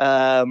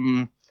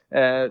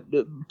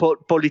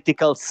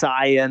political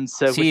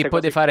science. Sì,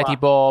 poi devi fare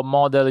tipo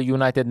Model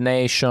United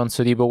Nations,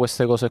 tipo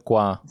queste cose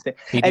qua. Sì.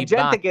 I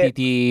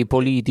dibattiti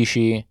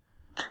politici.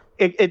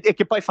 E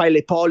che poi fai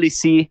le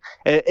policy,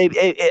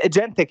 è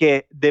gente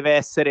che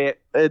deve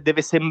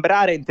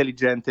sembrare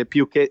intelligente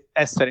più che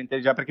essere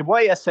intelligente, perché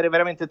vuoi essere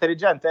veramente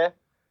intelligente?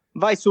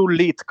 Vai su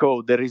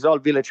LeetCode e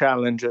risolvi le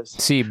challenges.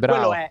 Sì,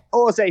 bravo. Quello è,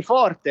 o sei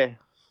forte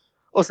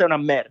o sei una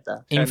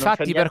merda. Cioè,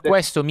 infatti per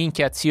questo,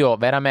 minchia zio,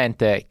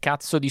 veramente,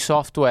 cazzo di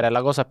software è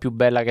la cosa più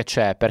bella che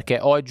c'è, perché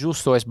o è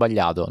giusto o è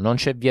sbagliato, non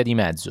c'è via di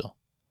mezzo.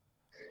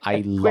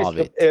 I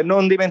love it.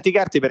 Non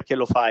dimenticarti perché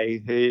lo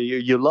fai,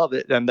 you love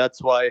it and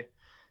that's why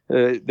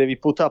devi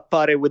put up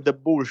pare with the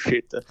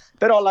bullshit.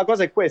 Però la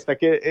cosa è questa,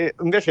 che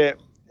invece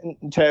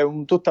c'è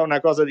tutta una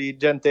cosa di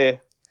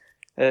gente,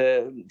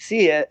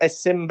 sì, è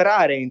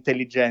sembrare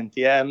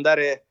intelligenti, è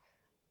andare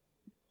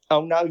a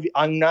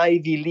un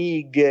Ivy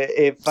League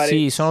e fare...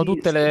 Sì, sono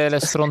tutte le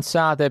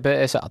stronzate,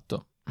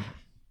 esatto.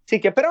 Sì,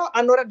 che però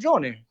hanno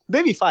ragione,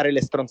 devi fare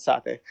le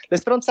stronzate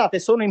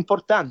sono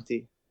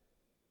importanti.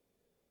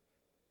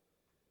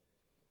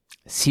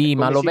 Sì,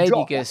 ma lo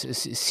vedi che...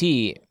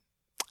 Sì,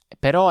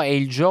 però è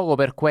il gioco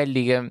per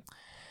quelli che...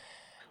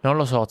 Non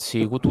lo so,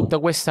 sì, tutta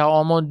questa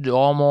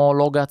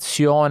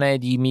omologazione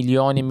di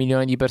milioni e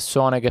milioni di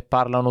persone che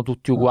parlano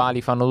tutti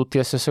uguali, fanno tutte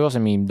le stesse cose,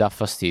 mi dà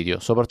fastidio.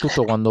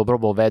 Soprattutto quando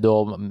proprio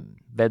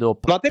vedo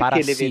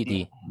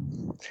parassiti.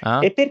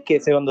 E perché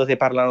secondo te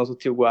parlano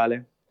tutti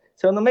uguali?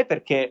 Secondo me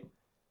perché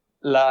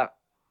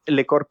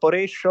le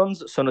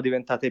corporations sono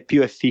diventate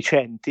più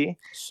efficienti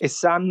e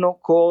sanno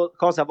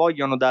cosa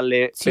vogliono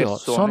dalle persone.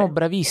 Sono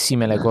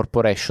bravissime le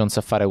corporations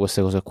a fare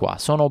queste cose qua,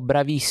 sono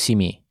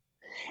bravissimi.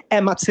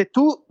 Ma se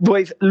tu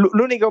vuoi,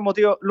 l'unico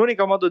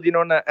modo di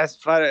non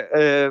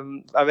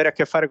avere a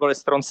che fare con le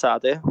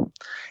stronzate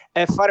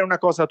è fare una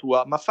cosa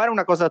tua, ma fare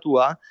una cosa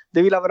tua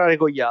devi lavorare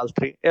con gli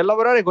altri, e a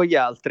lavorare con gli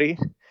altri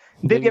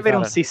devi avere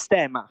un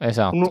sistema,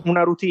 esatto.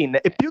 una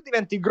routine, e più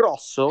diventi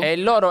grosso e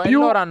loro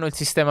hanno il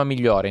sistema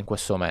migliore in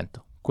questo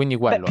momento, quindi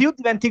quello. Più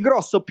diventi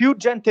grosso, più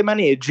gente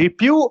maneggi,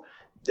 più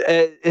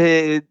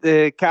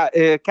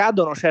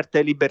cadono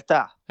certe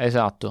libertà.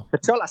 Esatto.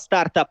 Perciò la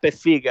startup è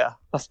figa.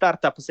 La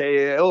startup,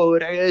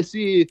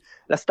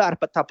 la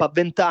startup a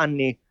 20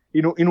 anni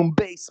in un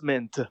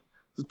basement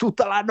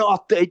tutta la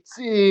notte,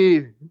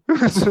 sì,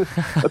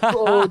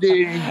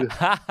 coding.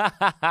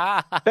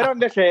 Però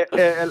invece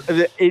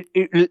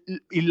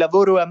il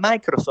lavoro a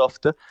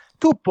Microsoft,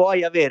 tu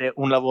puoi avere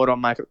un lavoro a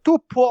Microsoft,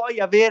 tu puoi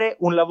avere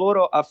un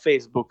lavoro a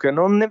Facebook.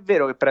 Non è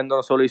vero che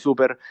prendono solo i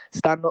super,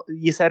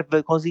 gli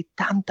serve così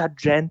tanta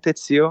gente,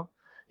 zio.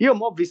 Io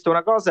ho visto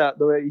una cosa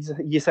dove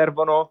gli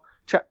servono,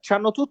 cioè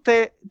hanno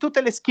tutte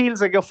le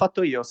skills che ho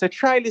fatto io. Se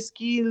c'hai le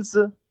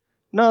skills,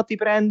 no, ti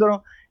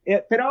prendono.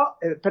 Però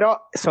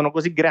sono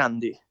così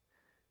grandi,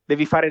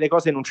 devi fare le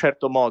cose in un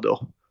certo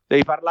modo,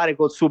 devi parlare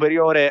col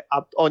superiore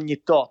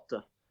ogni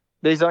tot,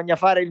 bisogna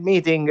fare il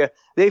meeting,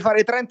 devi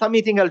fare 30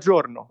 meeting al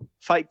giorno,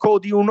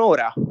 codi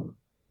un'ora.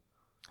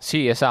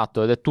 Sì,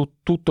 esatto, ed è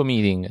tutto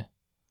meeting.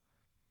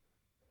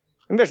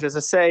 Invece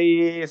se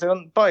sei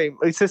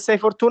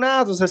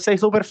fortunato, se sei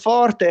super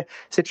forte,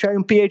 se c'hai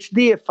un PhD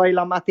e fai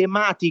la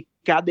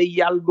matematica degli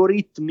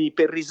algoritmi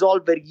per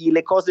risolvergli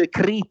le cose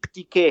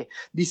criptiche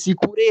di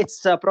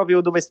sicurezza,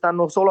 proprio dove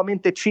stanno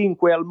solamente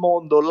 5 al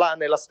mondo, là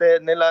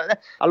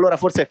allora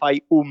forse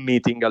fai un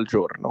meeting al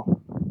giorno.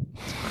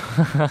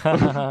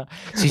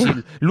 Sì,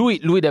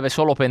 lui deve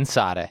solo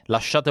pensare,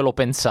 lasciatelo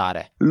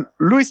pensare.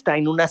 Lui sta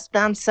in una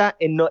stanza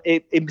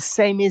e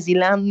 6 mesi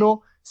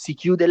l'anno si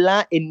chiude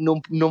là e non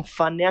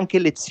fa neanche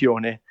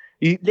lezione.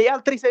 Gli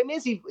altri 6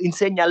 mesi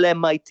insegna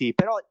all'MIT,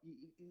 però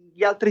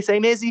gli altri 6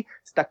 mesi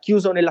sta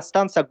chiuso nella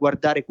stanza a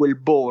guardare quel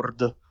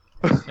board.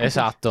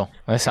 Esatto.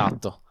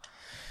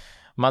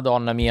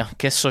 Madonna mia,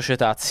 che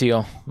società,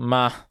 zio.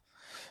 Ma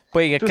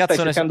poi che tu cazzo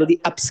stai cercando di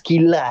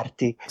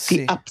upskillarti,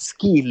 sì. ti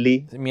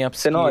upskilli,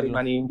 se no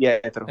rimani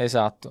indietro.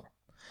 Esatto.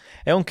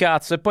 È un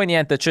cazzo. E poi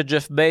niente, c'è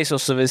Jeff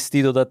Bezos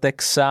vestito da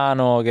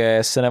texano che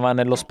se ne va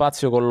nello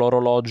spazio con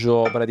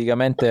l'orologio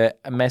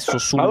praticamente messo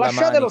sulla manica.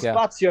 Ma lasciate lo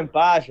spazio in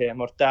pace,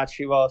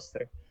 mortacci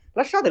vostri.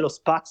 Lasciate lo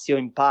spazio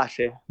in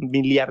pace,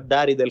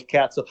 miliardari del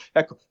cazzo.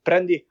 Ecco,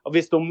 ho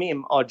visto un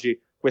meme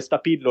oggi, questa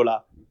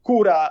pillola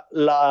cura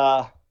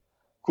la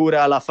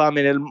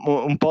fame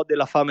un po'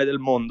 della fame del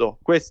mondo.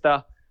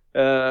 Questa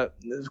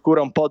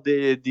cura un po'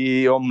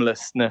 di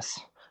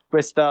homelessness.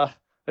 Questa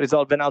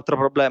risolve un altro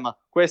problema.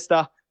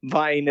 Questa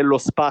vai nello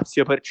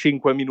spazio per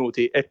 5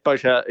 minuti e poi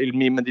c'è il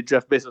meme di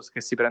Jeff Bezos che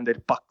si prende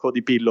il pacco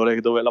di pillole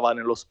dove la va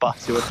nello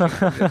spazio per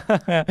 5 minuti.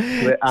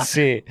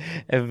 Sì,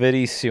 è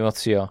verissimo,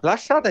 zio.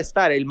 Lasciate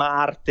stare il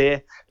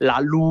Marte, la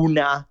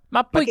Luna.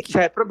 Ma poi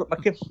che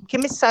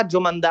messaggio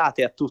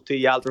mandate a tutti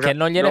gli altri? Che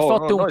non gliene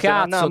fotte un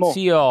cazzo,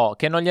 zio.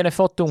 Che non gliene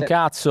fotte un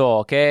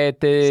cazzo. Che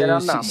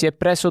si è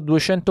preso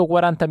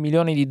 240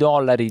 milioni di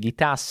dollari di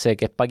tasse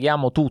che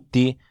paghiamo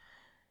tutti,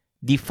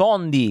 di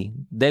fondi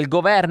del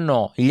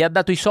governo. Gli ha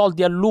dato i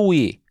soldi a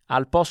lui.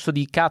 Al posto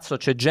di cazzo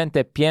c'è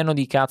gente pieno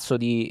di cazzo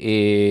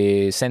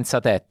di senza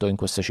tetto in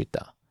questa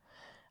città.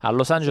 A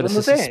Los Angeles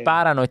si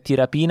sparano e ti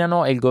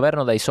rapinano e il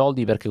governo dà i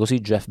soldi perché così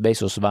Jeff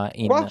Bezos va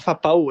in... Qua fa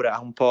paura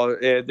un po',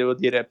 devo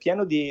dire,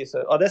 pieno di...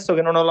 Adesso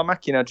che non ho la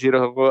macchina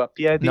giro a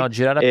piedi. No,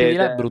 girare a piedi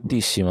là è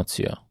bruttissimo,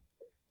 zio.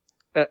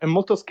 È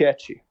molto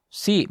sketchy.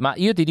 Sì, ma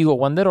io ti dico,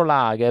 quando ero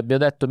là, che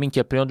abbiamo detto,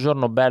 minchia, il primo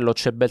giorno bello,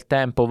 c'è bel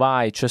tempo,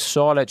 vai, c'è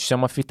sole, ci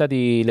siamo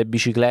affittati le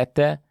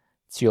biciclette,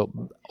 zio,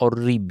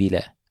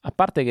 orribile. A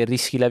parte che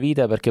rischi la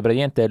vita perché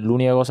praticamente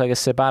l'unica cosa che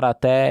separa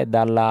te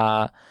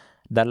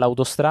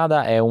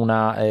dall'autostrada è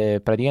una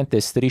praticamente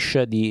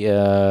striscia di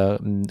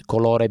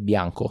colore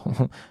bianco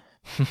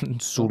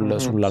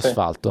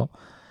sull'asfalto. Sì.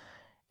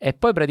 E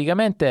poi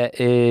praticamente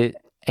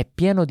è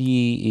pieno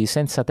di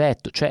senza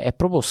tetto, cioè è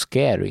proprio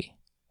scary.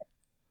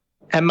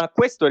 Ma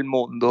questo è il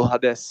mondo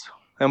adesso.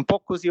 È un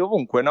po' così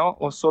ovunque, no?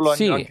 O solo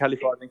in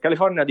California? In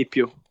California di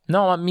più.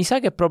 No, ma mi sa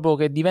che è proprio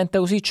che diventa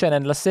così, cioè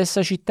nella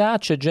stessa città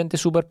c'è gente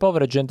super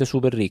povera e gente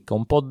super ricca,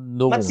 un po'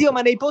 dovunque. Ma zio,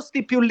 ma nei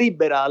posti più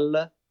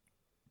liberal,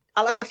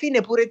 alla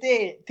fine pure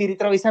te ti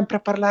ritrovi sempre a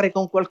parlare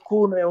con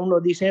qualcuno e uno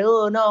dice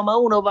oh no, ma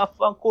uno va a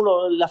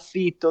fanculo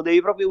l'affitto, devi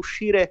proprio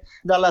uscire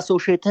dalla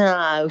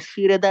società,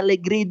 uscire dalle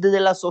grid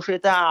della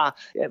società.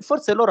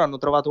 Forse loro hanno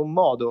trovato un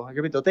modo, hai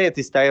capito? Te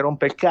ti stai a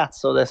rompere il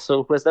cazzo adesso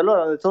con questo.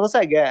 Allora hanno detto, lo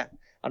sai che è?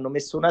 Hanno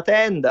messo una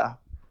tenda,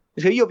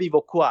 dice io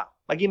vivo qua,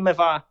 ma chi me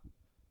fa?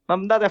 Ma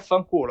andate a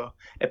fanculo.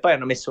 E poi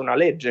hanno messo una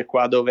legge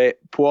qua dove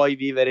puoi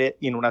vivere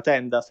in una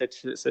tenda se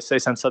sei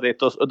senza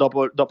tetto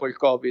dopo il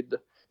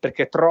Covid,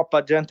 perché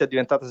troppa gente è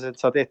diventata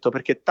senza tetto,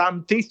 perché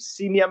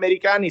tantissimi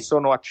americani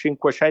sono a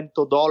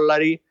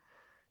 $500,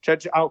 cioè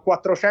a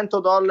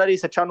 $400,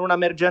 se hanno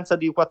un'emergenza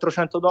di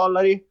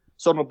 $400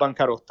 sono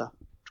bancarotta,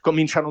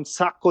 cominciano un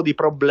sacco di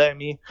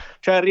problemi,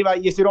 cioè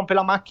gli si rompe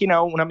la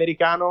macchina un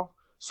americano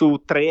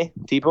su 3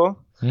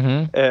 tipo,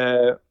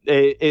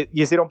 e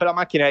gli si rompe la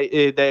macchina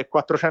ed è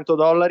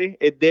 $400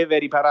 e deve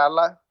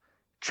ripararla,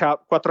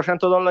 c'ha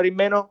 $400 in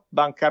meno,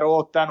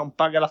 bancarotta, non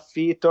paga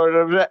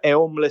l'affitto, è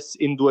homeless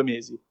in 2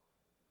 mesi.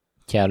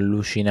 Che è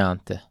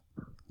allucinante.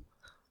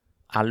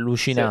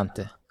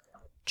 Sì.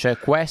 Cioè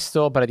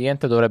questo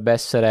praticamente dovrebbe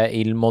essere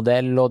il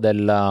modello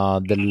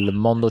del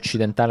mondo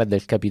occidentale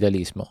del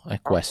capitalismo,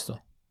 è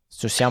questo.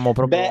 Cioè siamo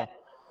proprio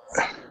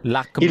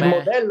il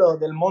modello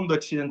del mondo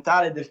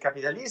occidentale del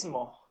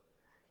capitalismo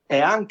è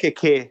anche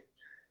che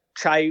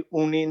c'hai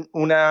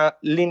una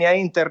linea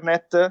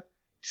internet,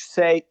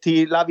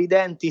 ti lavi i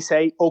denti,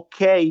 sei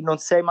ok, non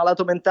sei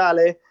malato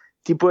mentale,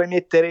 ti puoi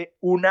mettere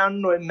 1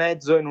 anno e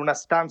mezzo in una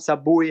stanza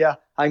buia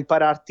a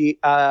impararti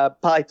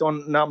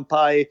Python,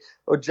 NumPy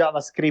o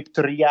JavaScript,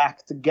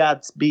 React,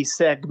 Gatsby,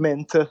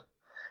 Segment,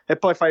 e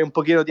poi fai un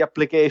pochino di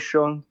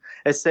application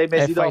e 6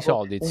 mesi dopo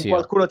soldi,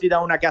 qualcuno ti dà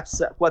un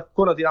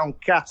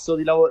cazzo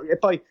di lavoro e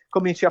poi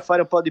cominci a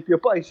fare un po' di più,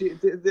 poi ti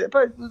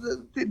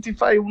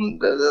fai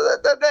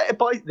e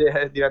poi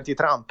diventi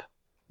Trump,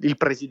 il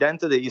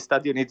presidente degli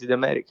Stati Uniti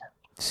d'America.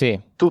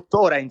 Sì.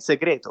 Tuttora in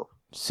segreto.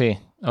 Sì,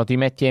 o ti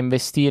metti a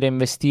investire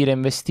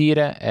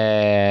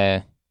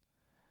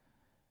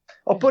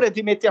Oppure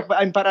ti metti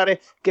a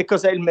imparare che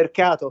cos'è il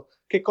mercato,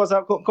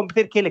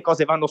 perché le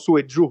cose vanno su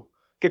e giù.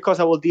 Che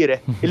cosa vuol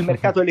dire? Il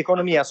mercato e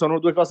l'economia sono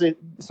due cose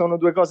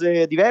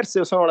diverse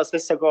o sono la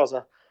stessa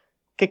cosa?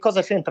 Che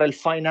cosa c'entra il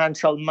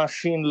financial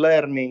machine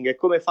learning e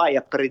come fai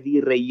a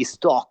predire gli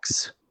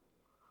stocks?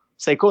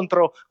 Sei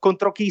contro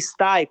chi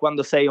stai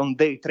quando sei un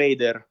day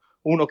trader,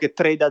 uno che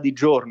trada di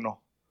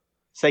giorno?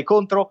 Sei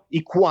contro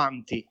i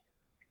quanti.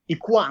 I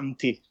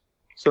quanti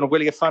sono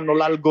quelli che fanno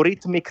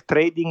l'algorithmic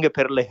trading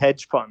per le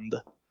hedge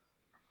fund.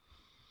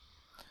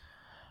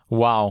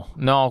 Wow,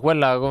 no,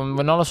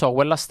 non lo so,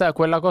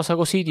 quella cosa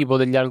così tipo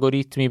degli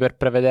algoritmi per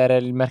prevedere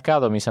il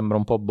mercato mi sembra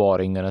un po'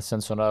 boring, nel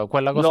senso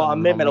quella cosa no, a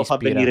me me lo fa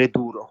venire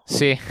duro.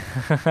 Sì.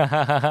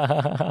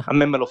 A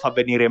me lo fa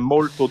venire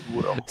molto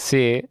duro.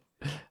 Sì.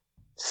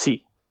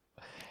 Sì.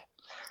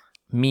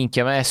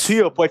 Minchia, ma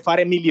sì, puoi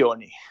fare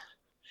milioni.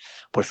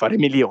 Poi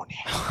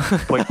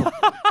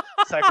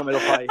sai come lo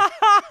fai?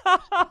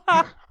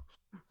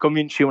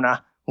 Cominci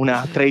una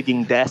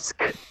trading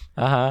desk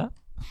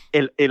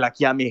e la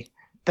chiami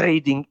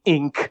Trading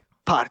Inc.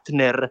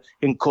 Partner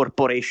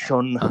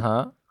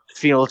Incorporation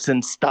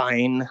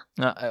Fielsenstein.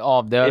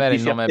 Deve avere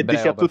il nome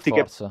ebreo per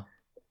forza.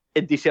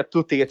 E dici a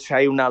tutti che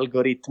c'hai un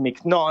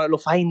algorithmic, no, lo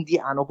fai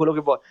indiano, quello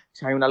che vuoi,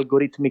 c'hai un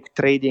algorithmic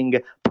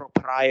trading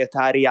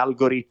proprietary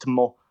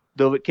algoritmo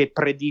che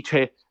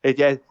predice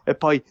e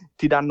poi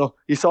ti danno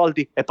i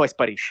soldi e poi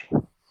sparisci.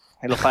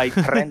 E lo fai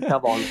 30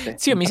 volte.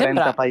 Sì, mi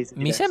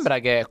sembra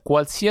che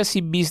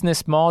qualsiasi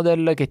business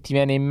model che ti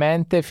viene in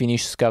mente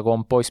finisca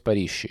con poi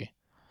sparisci.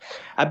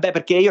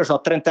 Perché io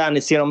ho 30 anni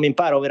e non mi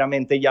imparo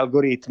veramente gli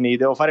algoritmi,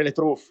 devo fare le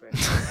truffe.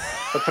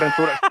 Ho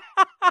 31.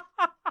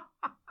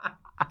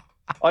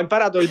 Ho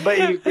imparato il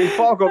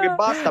poco che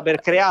basta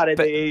per creare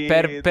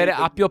per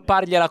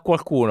appioppargliela a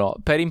qualcuno,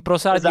 per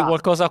improsargli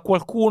qualcosa a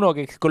qualcuno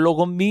che lo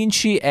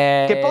convinci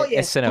e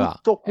se ne va.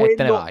 E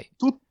te ne vai.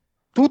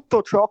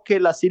 Tutto ciò che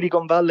la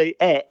Silicon Valley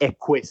è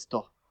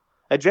questo.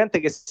 È gente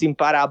che si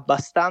impara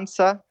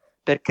abbastanza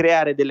per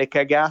creare delle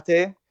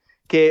cagate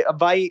che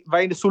vai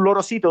sul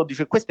loro sito,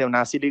 dice questa è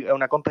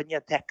una compagnia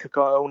tech,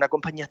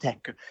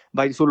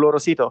 vai sul loro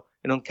sito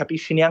e non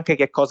capisci neanche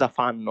che cosa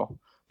fanno.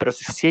 Però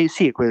sì,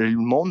 il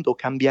mondo,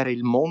 cambiare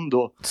il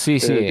mondo. Sì,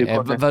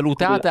 è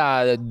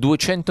valutata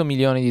 $200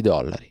 milioni.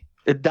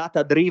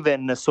 Data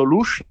driven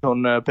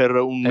solution per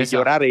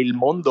migliorare il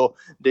mondo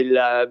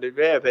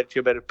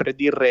per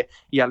predire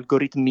gli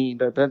algoritmi.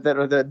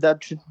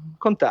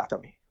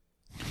 Contatami.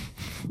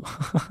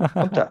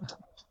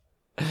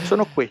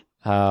 Sono qui.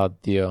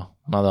 Oddio,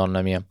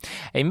 madonna mia.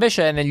 E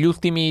invece negli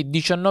ultimi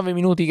 19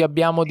 minuti che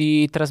abbiamo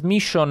di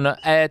transmission,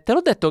 te l'ho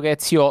detto che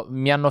zio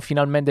mi hanno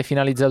finalmente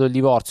finalizzato il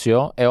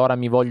divorzio e ora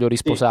mi voglio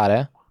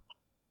risposare? Sì.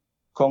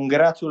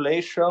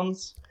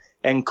 Congratulations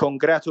and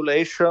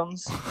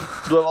congratulations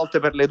 2 volte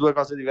per le 2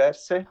 cose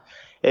diverse,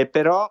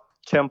 però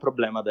c'è un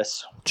problema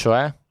adesso.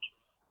 Cioè?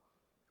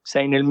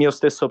 Sei nel mio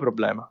stesso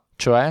problema.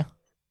 Cioè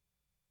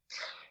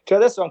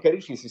adesso anche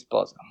Ricci si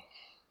sposa.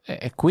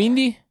 E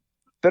quindi?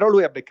 Però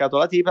lui ha beccato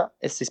la tipa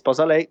e si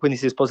sposa lei, quindi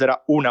si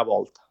sposerà una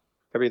volta,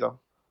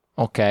 capito?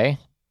 Ok.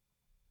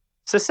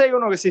 Se sei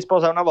uno che si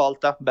sposa una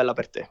volta, bella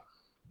per te,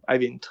 hai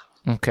vinto.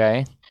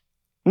 Ok.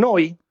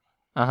 Noi,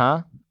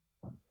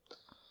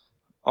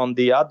 on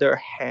the other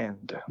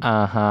hand,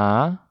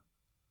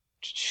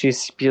 ci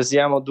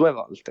sposiamo 2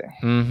 volte.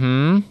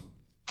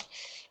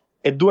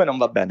 E 2 non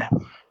va bene.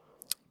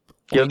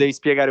 Glielo devi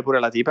spiegare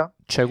pure la tipa.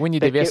 Cioè, quindi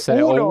devi essere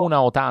o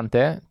una o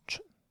tante?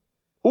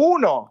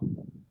 Uno!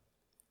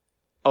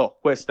 Oh,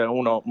 questo è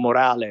uno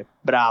morale,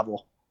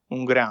 bravo,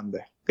 un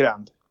grande.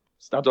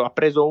 Ha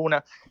preso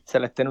una, se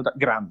l'è tenuta,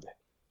 grande.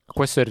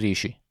 Questo è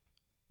Ricci.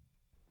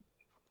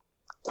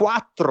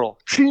 4,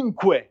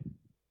 5.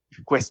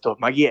 Questo,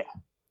 ma chi è?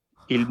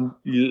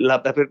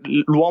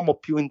 L'uomo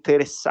più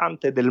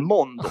interessante del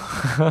mondo.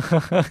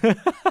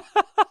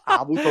 Ha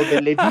avuto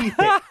delle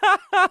vite.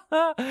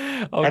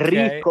 Okay. È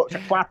ricco,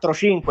 4,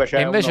 5,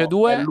 cioè e invece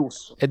 2 è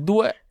lusso. E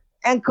 2?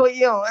 Ecco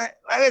io,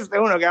 ma questo è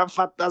uno che ha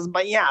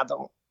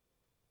sbagliato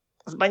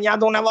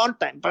una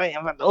volta e poi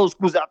ha fatto,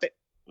 scusate,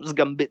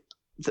 sgambetto,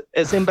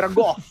 sembra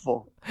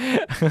goffo.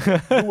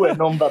 2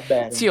 non va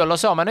bene. Sì, io lo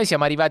so, ma noi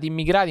siamo arrivati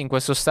immigrati in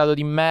questo stato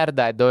di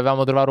merda e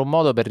dovevamo trovare un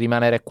modo per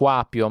rimanere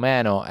qua più o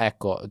meno.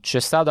 Ecco,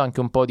 c'è stato anche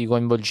un po' di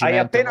coinvolgimento.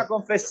 Hai appena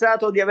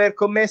confessato di aver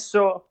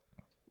commesso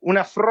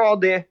una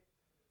frode.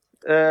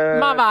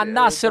 Ma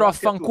andassero a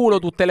fanculo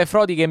tutte le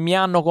frodi che mi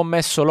hanno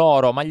commesso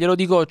loro, ma glielo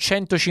dico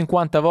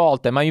 150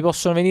 volte, ma mi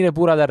possono venire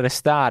pure ad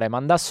arrestare, ma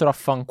andassero a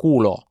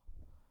fanculo.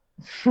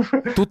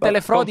 Tutte le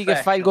frodi che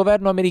fa il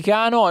governo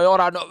americano e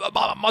ora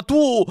ma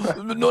tu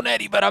non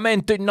eri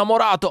veramente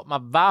innamorato, ma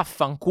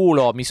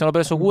vaffanculo, mi sono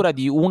preso cura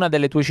di una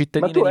delle tue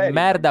cittadine di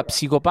merda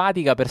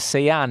psicopatica per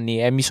 6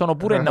 anni e mi sono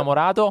pure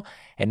innamorato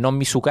e non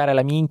mi sucare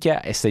la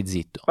minchia e stai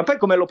zitto. Ma poi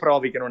come lo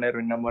provi che non ero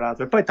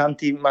innamorato? E poi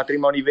tanti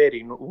matrimoni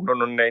veri uno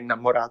non è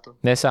innamorato.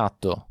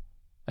 Esatto.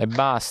 E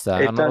basta,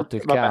 hanno rotto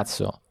il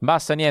cazzo.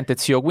 Basta, niente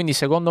zio, quindi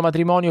secondo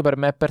matrimonio per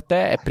me e per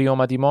te e primo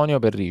matrimonio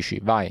per Ricci,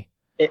 vai.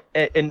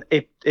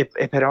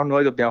 E però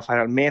noi dobbiamo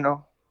fare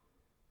almeno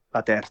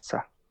la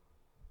terza.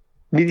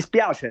 Mi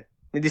dispiace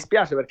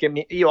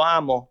perché io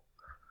amo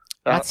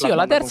zio,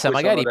 la terza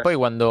magari poi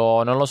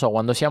quando, non lo so,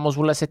 quando siamo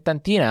sulla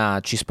settantina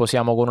ci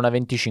sposiamo con una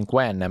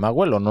 25enne, ma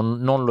quello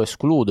non lo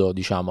escludo,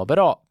 diciamo,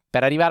 però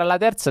per arrivare alla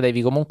terza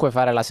devi comunque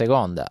fare la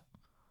seconda.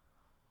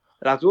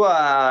 La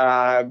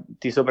tua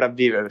ti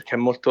sopravvive perché è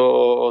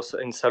molto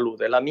in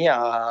salute, la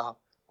mia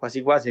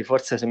quasi quasi,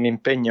 forse se mi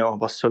impegno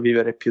posso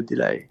vivere più di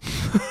lei.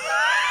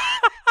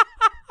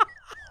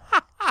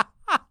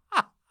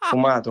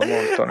 Fumato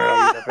molto nella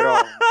vita, però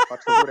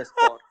faccio pure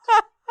sport.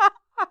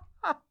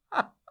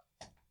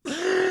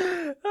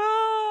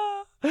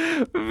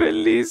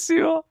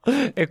 Bellissimo.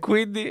 E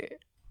quindi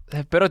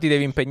però ti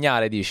devi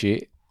impegnare, dici?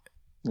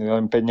 Mi devo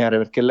impegnare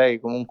perché lei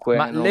comunque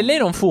ma lei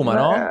non fuma,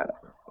 no?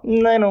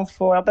 Lei non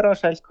fuma, però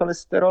c'ha il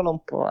colesterolo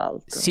un po'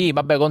 alto. Sì,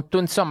 vabbè,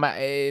 insomma,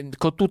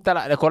 con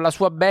con la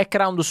sua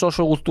background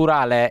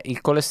socioculturale il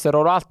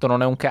colesterolo alto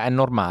non è è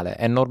normale,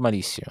 è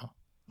normalissimo.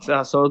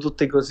 Sono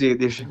tutti così,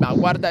 dici. Ma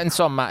guarda,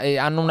 insomma,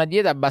 hanno una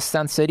dieta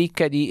abbastanza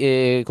ricca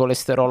di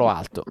colesterolo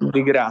alto.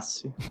 Di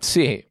grassi.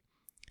 Sì.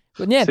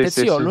 Niente,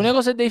 sì, zio, sì. l'unica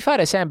cosa che devi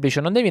fare è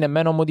semplice, non devi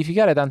nemmeno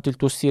modificare tanto il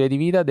tuo stile di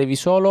vita, devi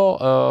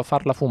solo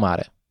farla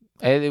fumare.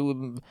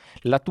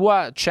 La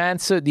tua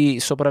chance di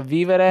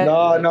sopravvivere...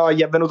 No,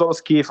 gli è venuto lo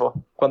schifo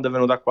quando è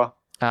venuta qua.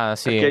 Ah,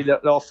 sì. Perché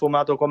l'ho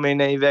fumato come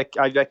ai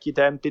vecchi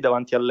tempi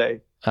davanti a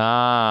lei.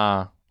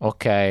 Ah,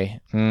 ok.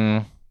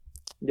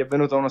 Gli è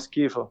venuto uno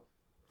schifo.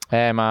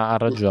 Ma ha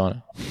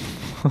ragione.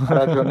 Ha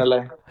ragione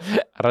lei.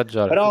 Ha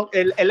ragione. Però,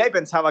 e lei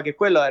pensava che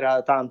quello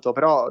era tanto,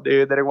 però devi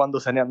vedere quando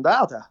se n'è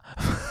andata.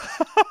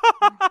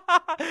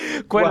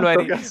 quello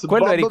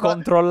eri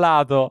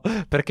controllato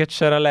perché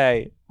c'era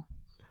lei.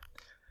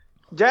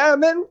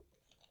 Jamming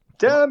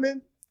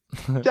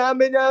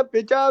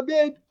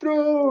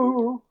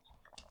through.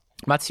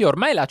 Ma zio,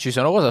 ormai là ci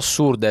sono cose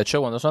assurde.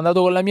 Cioè, quando sono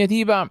andato con la mia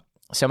tipa,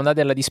 siamo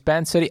andati alla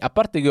dispensary. A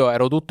parte che io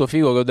ero tutto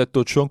figo, che ho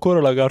detto c'ho ancora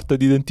la carta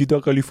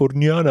d'identità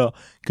californiana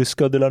che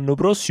scade l'anno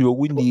prossimo,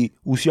 quindi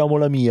usiamo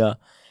la mia.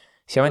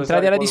 Siamo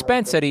entrati alla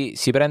dispensary,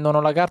 si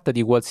prendono la carta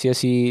di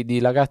qualsiasi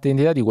la carta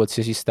d'identità di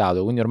qualsiasi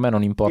stato, quindi ormai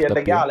non importa più. È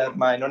legale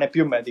ormai, non è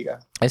più medica.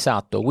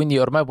 Esatto, quindi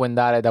ormai puoi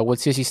andare da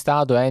qualsiasi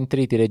stato,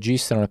 entri, ti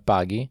registrano e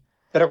paghi.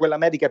 Però quella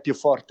medica è più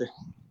forte.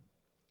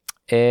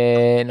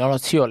 Non lo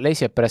zio, lei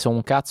si è preso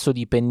un cazzo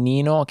di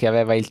pennino che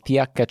aveva il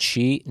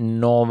THC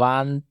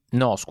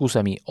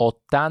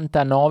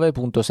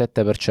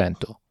 89.7%.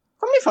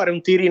 Fammi fare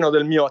un tirino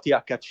del mio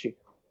THC.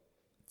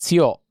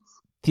 Zio,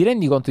 ti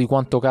rendi conto di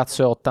quanto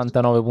cazzo è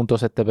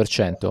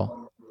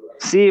 89.7%?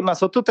 Sì, ma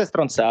sono tutte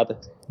stronzate.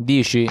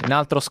 Dici, un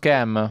altro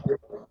scam?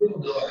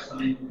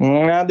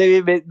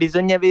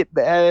 Bisogna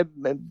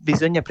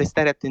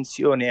prestare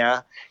attenzione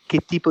a che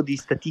tipo di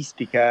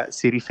statistica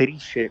si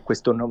riferisce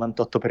questo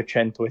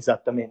 98%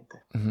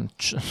 esattamente.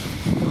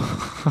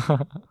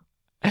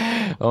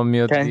 Oh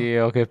mio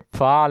Dio, che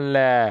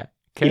palle!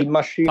 Che il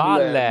machine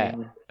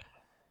palle!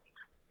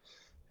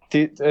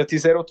 Ti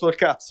sei rotto il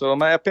cazzo,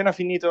 ma è appena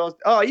finito.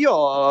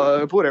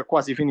 Io pure ho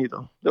quasi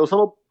finito. Devo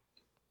solo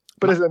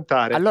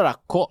presentare. Allora,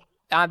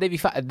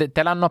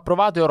 te l'hanno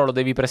approvato e ora lo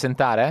devi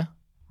presentare?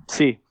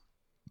 Sì.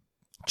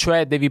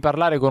 Cioè devi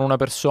parlare con una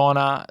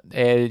persona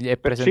e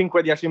per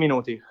 5-10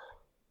 minuti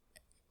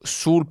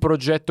sul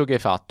progetto che hai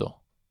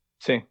fatto.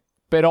 Sì.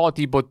 Però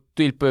tipo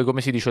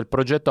come si dice, il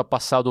progetto ha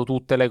passato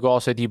tutte le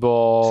cose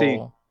tipo... Sì.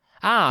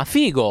 Ah,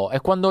 figo! E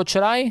quando ce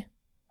l'hai?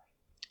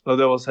 Lo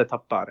devo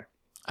setappare.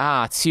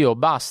 Ah, zio,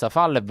 basta,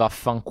 fallo e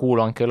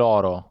vaffanculo anche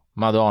loro.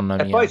 Madonna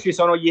mia. E poi ci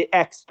sono gli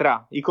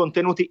extra, i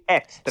contenuti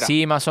extra.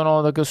 Sì, ma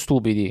sono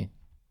stupidi.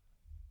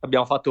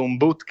 Abbiamo fatto un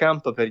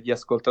bootcamp per gli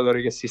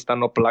ascoltatori che si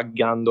stanno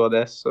pluggando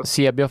adesso.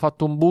 Sì, abbiamo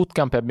fatto un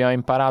bootcamp e abbiamo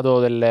imparato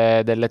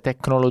delle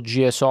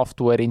tecnologie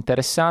software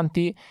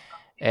interessanti.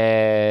 Oggi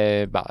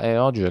è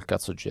il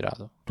cazzo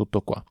girato.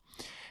 Tutto qua.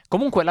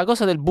 Comunque la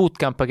cosa del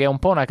bootcamp, che è un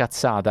po' una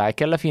cazzata, è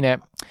che alla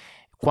fine...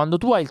 Quando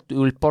tu hai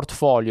il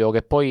portfolio,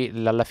 che poi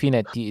alla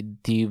fine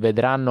ti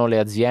vedranno le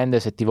aziende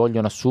se ti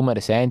vogliono assumere,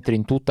 se entri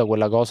in tutta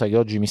quella cosa che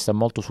oggi mi sta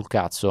molto sul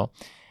cazzo,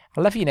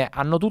 alla fine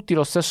hanno tutti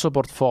lo stesso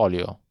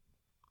portfolio.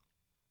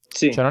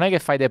 Sì. Cioè non è che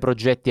fai dei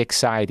progetti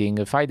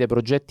exciting, fai dei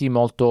progetti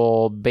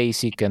molto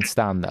basic and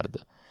standard.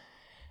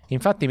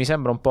 Infatti mi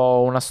sembra un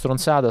po' una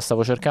stronzata,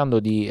 stavo cercando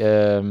di...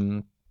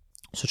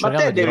 ma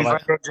te devi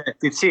fare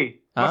progetti,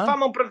 sì. Ma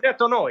fammi un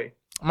progetto noi.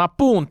 Ma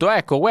appunto,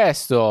 ecco,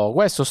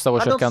 questo stavo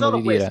cercando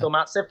di dire. Questo,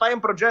 ma se fai un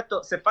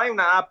progetto, se fai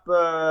una app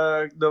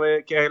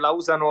che la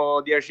usano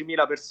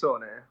 10.000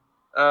 persone,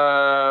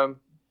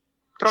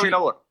 trovi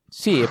lavoro.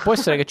 Sì, e può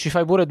essere che ci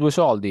fai pure 2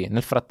 soldi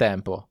nel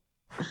frattempo.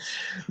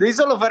 Devi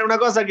solo fare una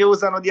cosa che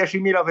usano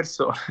 10.000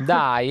 persone.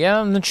 Dai,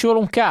 non ci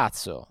vuole un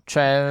cazzo.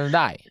 Cioè,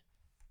 dai.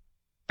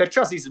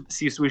 Perciò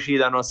si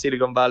suicidano a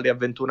Silicon Valley a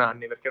 21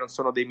 anni, perché non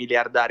sono dei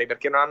miliardari,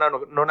 perché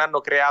non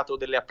hanno creato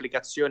delle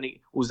applicazioni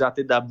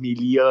usate da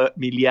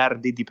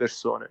miliardi di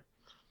persone.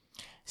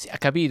 Sì, ha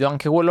capito,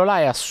 anche quello là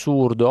è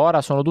assurdo.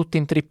 Ora sono tutti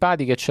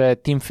intrippati che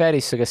c'è Tim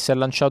Ferriss che si è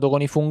lanciato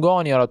con i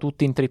fungoni, ora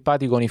tutti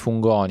intrippati con i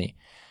fungoni.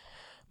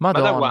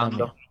 Madonna. Ma da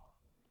quando?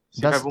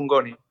 Si fa i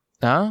fungoni?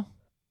 Ah?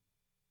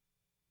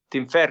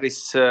 Tim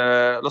Ferriss,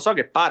 lo so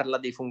che parla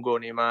dei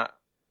fungoni, ma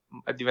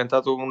è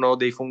diventato uno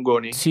dei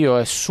fungoni. Sì,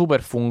 è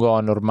super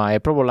fungone ormai, è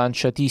proprio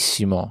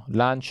lanciatissimo.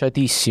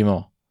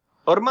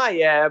 Ormai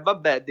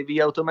vabbè,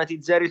 devi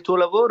automatizzare il tuo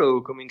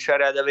lavoro,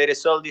 cominciare ad avere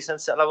soldi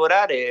senza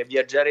lavorare,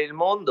 viaggiare il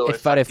mondo e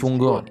fare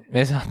fungoni.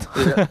 Esatto.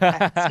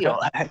 Sì,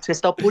 ci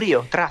sto pure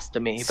io, trust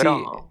me, sì,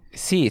 però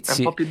sì, è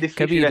un po' più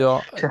difficile.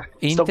 Capito? Cioè,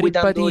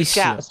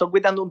 Intrippatissimo. sto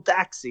guidando un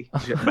taxi.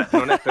 Cioè, beh,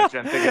 non è per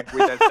gente che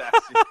guida il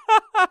taxi.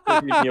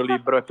 Il mio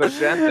libro è per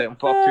gente un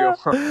po' più...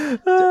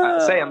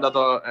 sei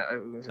andato...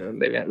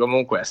 devi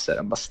comunque essere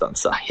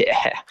abbastanza...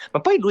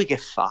 Ma poi lui che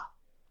fa?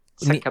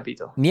 Si è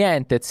capito?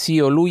 Niente,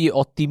 zio, lui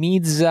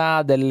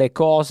ottimizza delle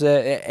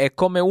cose, è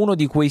come uno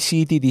di quei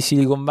siti di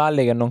Silicon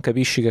Valley che non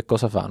capisci che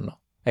cosa fanno.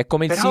 È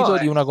come il sito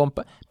di una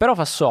compagnia, però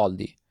fa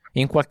soldi,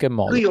 in qualche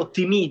modo. Lui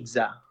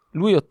ottimizza,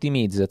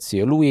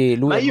 zio, lui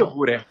ma è, io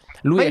pure.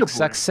 Lui è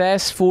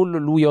successful,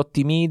 lui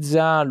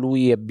ottimizza,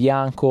 lui è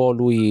bianco,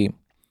 lui...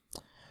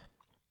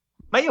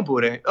 Ma io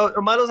pure,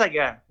 ma lo sai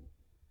che è?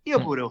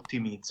 Io pure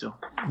ottimizzo.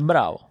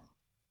 Bravo.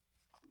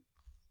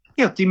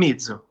 Io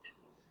ottimizzo.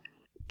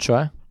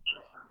 Cioè?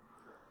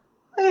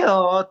 Io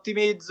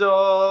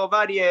ottimizzo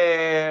vari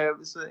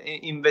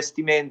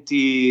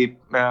investimenti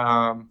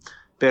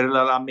per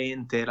la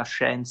mente, la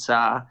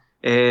scienza,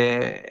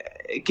 che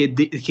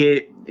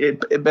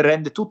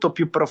rende tutto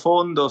più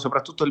profondo,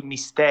 soprattutto il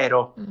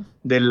mistero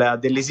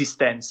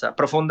dell'esistenza,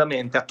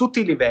 profondamente, a tutti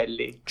i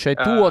livelli. Cioè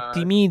tu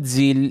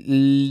ottimizzi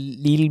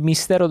il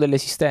mistero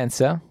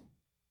dell'esistenza?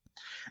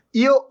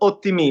 Io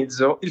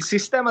ottimizzo il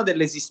sistema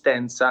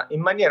dell'esistenza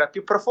in maniera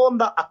più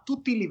profonda a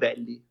tutti i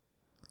livelli.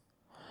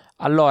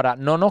 Allora,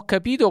 non ho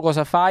capito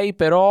cosa fai,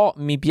 però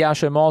mi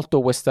piace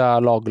molto questa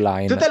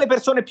logline. Tutte le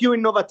persone più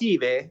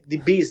innovative di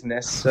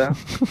business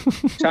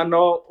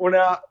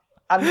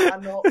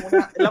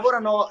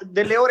lavorano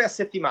delle ore a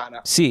settimana.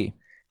 Sì.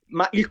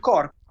 Ma il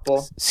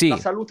corpo, sì. La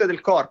salute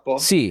del corpo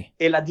sì.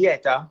 E la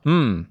dieta,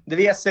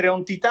 devi essere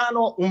un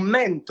titano, un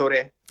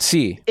mentore.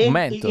 Sì, un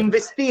mentore.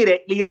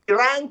 Investire i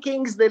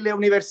rankings delle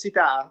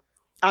università.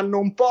 Hanno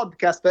un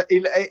podcast,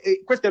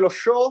 questo è lo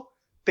show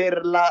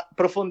per la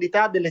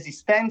profondità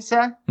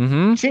dell'esistenza.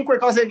 5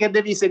 cose che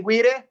devi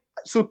seguire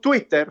su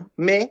Twitter,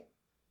 me,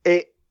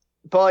 e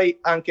poi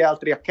anche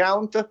altri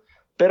account,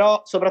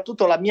 però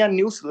soprattutto la mia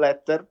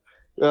newsletter.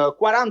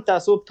 40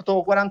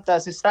 sotto 40,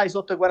 se stai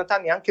sotto i 40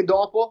 anni, anche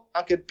dopo,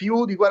 anche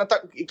più di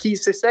 40,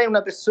 se sei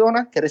una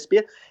persona che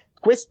respira,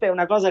 questa è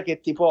una cosa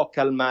che ti può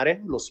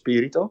calmare lo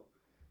spirito,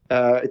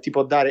 ti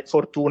può dare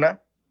fortuna.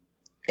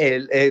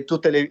 E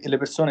tutte le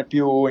persone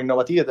più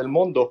innovative del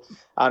mondo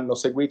hanno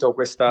seguito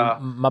questa.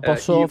 Ma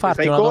posso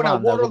farti una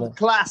domanda? World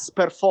class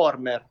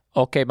performer.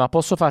 Ok, ma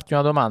posso farti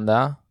una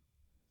domanda?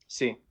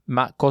 Sì.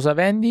 Ma cosa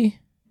vendi?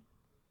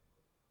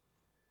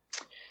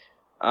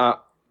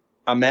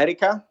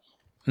 America.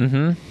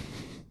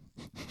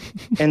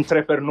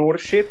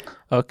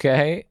 Entrepreneurship.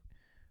 Ok.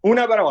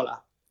 Una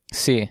parola.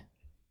 Sì.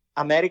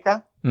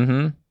 America.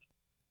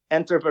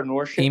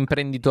 Entrepreneurship.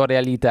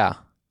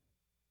 Imprenditorialità.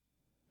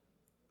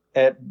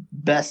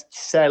 Best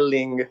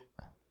selling.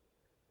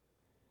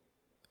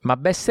 Ma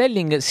best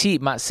selling, sì,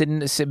 ma se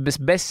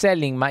best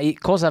selling, ma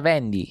cosa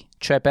vendi?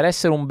 Cioè, per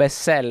essere un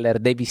best seller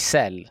devi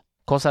sell.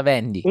 Cosa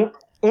vendi?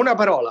 Una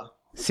parola.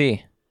 Sì.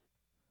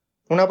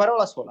 Una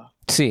parola sola.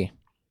 Sì.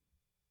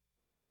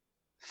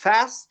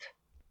 Fast.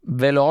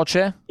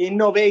 Veloce.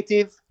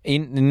 Innovative.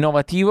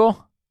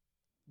 Innovativo.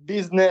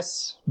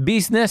 Business.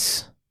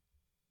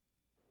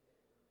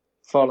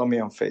 Follow me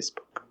on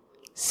Facebook.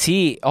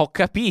 Sì, ho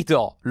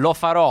capito, lo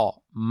farò,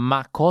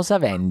 ma cosa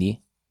vendi?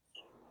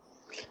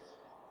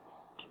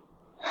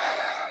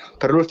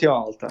 Per l'ultima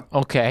volta.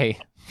 Ok,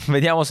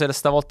 vediamo se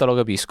stavolta lo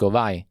capisco,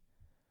 vai.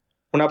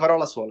 Una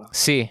parola sola.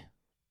 Sì.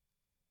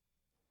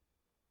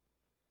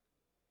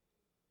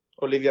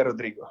 Olivia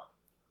Rodrigo.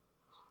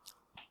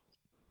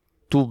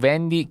 Tu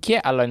vendi... Chi è?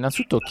 Allora,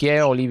 innanzitutto, chi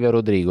è Olivia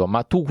Rodrigo?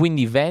 Ma tu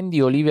quindi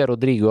vendi Olivia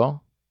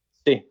Rodrigo?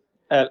 Sì,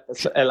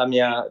 è la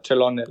mia... Ce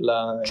l'ho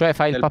nel... Cioè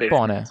fai il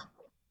pappone? Basement.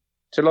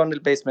 Ce l'ho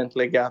nel basement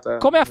legata.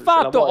 Come ha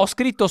fatto? Ho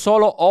scritto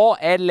solo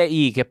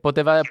OLI, che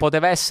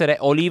poteva essere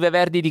olive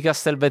verdi di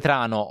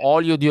Castelvetrano,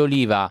 olio di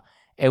oliva.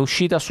 È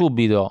uscita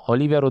subito,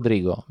 Olivia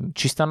Rodrigo.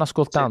 Ci stanno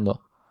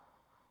ascoltando?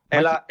 Sì.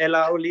 È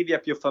la Olivia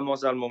più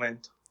famosa al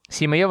momento.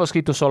 Sì, ma io avevo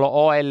scritto solo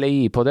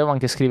OLI, potevo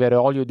anche scrivere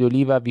olio di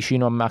oliva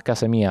vicino a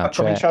casa mia. Ha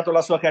cominciato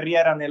la sua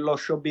carriera nello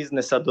show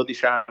business a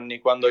 12 anni,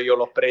 quando io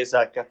l'ho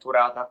presa e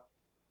catturata.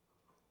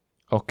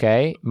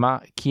 Ok,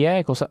 ma chi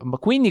è?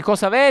 Quindi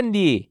cosa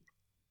vendi?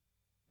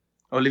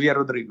 Olivia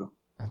Rodrigo.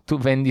 Tu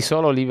vendi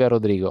solo Olivia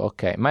Rodrigo,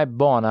 ok. Ma è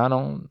buona?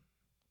 Non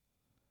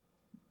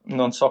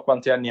so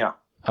quanti anni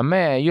ha. A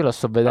me, io la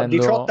sto vedendo... Ha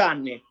 18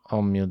 anni.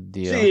 Oh mio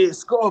Dio. Si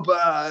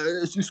scopa.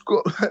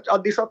 Ha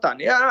 18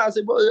 anni.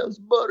 Si può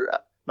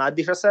sborra. Ma a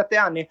 17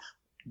 anni?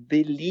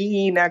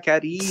 Bellina,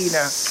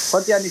 carina.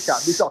 Quanti anni ha?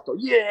 18.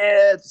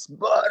 Yes,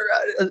 sborra.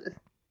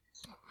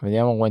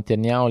 Vediamo quanti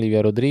anni ha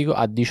Olivia Rodrigo.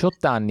 A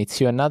 18 anni,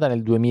 zio, è nata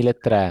nel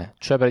 2003.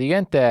 Cioè,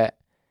 praticamente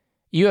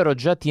Io ero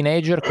già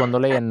teenager quando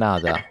lei è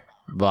nata.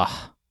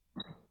 Bah.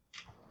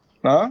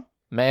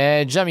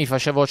 Già mi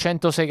facevo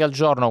 100 seghe al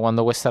giorno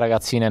quando questa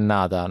ragazzina è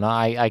nata.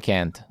 No, I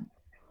can't.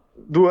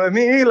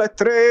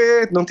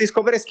 2003, non ti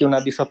scopriresti una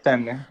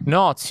diciottenne?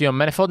 No, zio,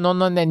 me ne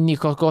non è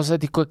cosa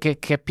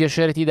che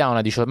piacere ti dà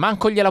una diciottenne.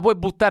 Manco gliela puoi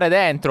buttare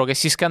dentro, che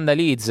si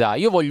scandalizza.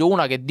 Io voglio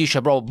una che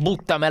dice proprio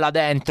buttamela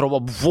dentro,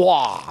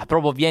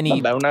 proprio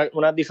vieni. Vabbè,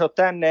 una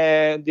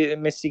diciottenne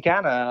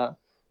messicana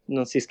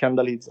non si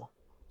scandalizza.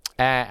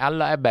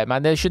 Ma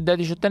da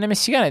diciottenne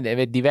messicana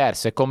è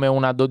diverso, è come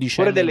una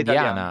dodicenne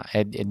indiana,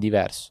 è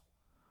diverso.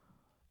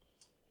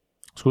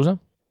 Scusa?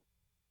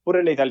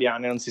 Pure le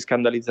italiane non si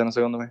scandalizzano,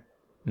 secondo me.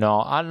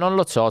 No, non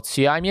lo so,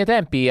 zio. Ai miei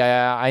tempi,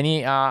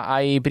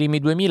 ai primi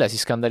 2000 si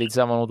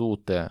scandalizzavano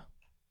tutte.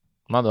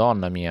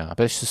 Madonna mia,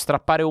 per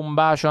strappare un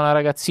bacio a una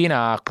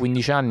ragazzina a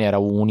 15 anni era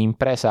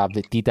un'impresa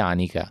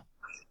titanica.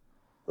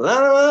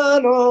 La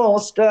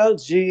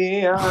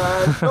nostalgia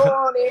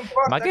non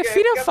importa. Ma che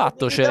fine ha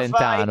fatto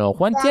Celentano?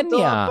 Quanti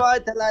anni ha?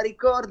 Poi te la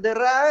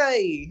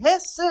ricorderai e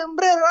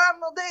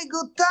sembreranno dei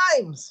good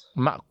times.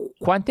 Ma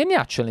quanti anni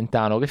ha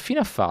Celentano? Che fine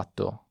ha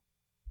fatto?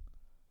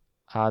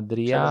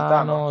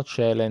 Adriano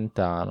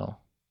Celentano.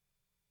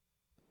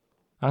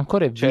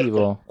 Ancora è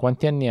vivo?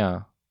 Quanti anni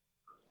ha?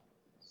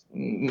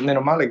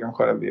 Meno male che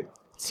ancora è vivo.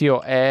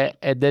 Zio, è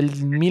del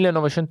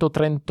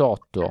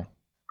 1938.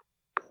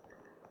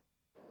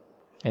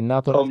 È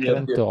nato nel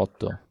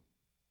 1938.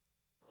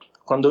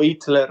 Quando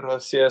Hitler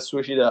si è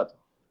suicidato.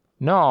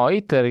 No,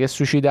 Hitler che è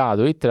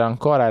suicidato. Hitler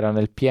ancora era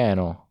nel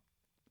pieno.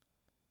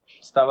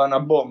 Stava una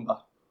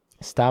bomba.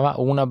 Stava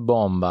una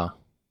bomba.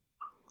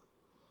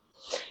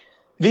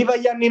 Viva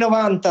gli anni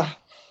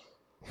 90!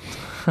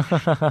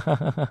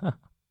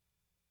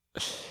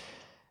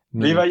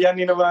 Viva gli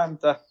anni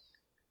 90!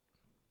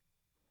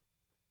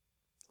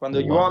 Quando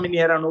gli uomini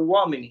erano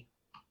uomini.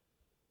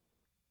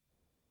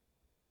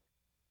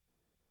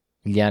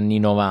 Gli anni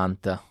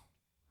 90.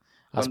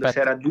 Quando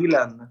c'era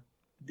Dylan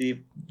di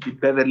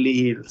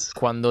Beverly Hills.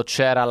 Quando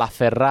c'era la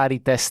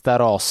Ferrari testa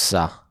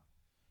rossa.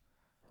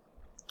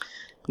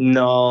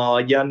 No,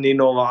 gli anni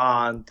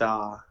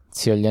 90.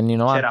 Sì, gli anni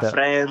 90.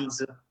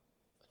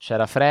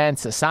 C'era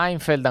Friends.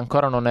 Seinfeld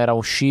ancora non era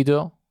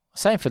uscito.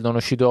 Seinfeld non è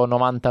uscito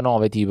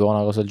 99 tipo,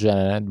 una cosa del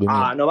genere.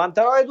 2000.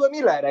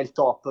 99-2000 era il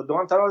top.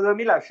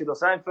 99-2000 è uscito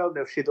Seinfeld, è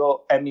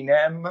uscito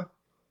Eminem.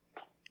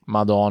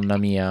 Madonna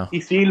mia.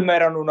 I film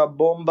erano una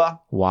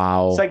bomba.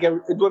 Wow. Sai che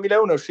nel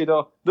 2001 è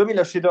uscito... 2000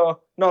 è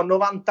uscito... No,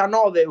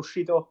 99 è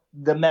uscito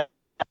The Man.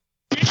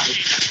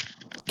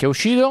 Che è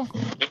uscito?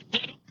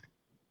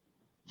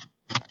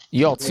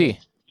 Iozzi.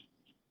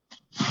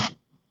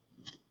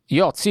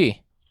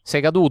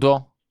 Sei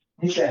caduto?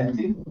 Mi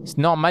senti?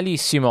 No,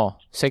 malissimo.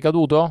 Sei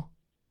caduto?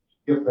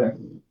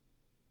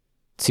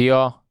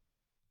 Zio?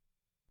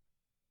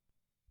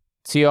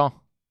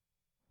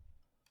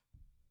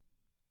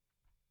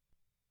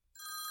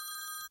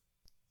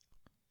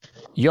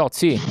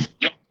 Iozzi?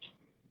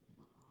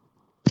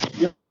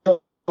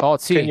 Oh,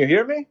 sì. Can you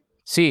hear me?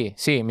 Sì,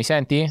 mi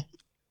senti?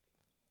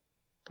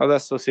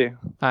 Adesso sì.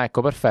 Ah,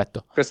 ecco,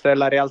 perfetto. Questa è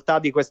la realtà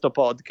di questo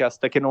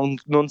podcast che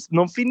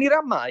non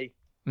finirà mai.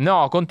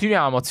 No,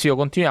 continuiamo, zio,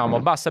 continuiamo.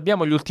 Basta,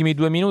 abbiamo gli ultimi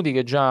 2 minuti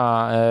che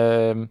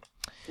già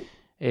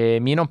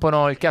mi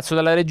rompono il cazzo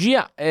dalla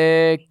regia.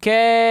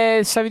 Che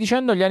stavi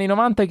dicendo? Gli anni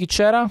 90 chi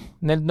c'era?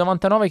 Nel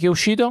 99 che è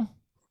uscito?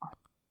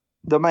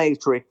 The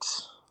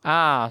Matrix.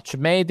 Ah, c'è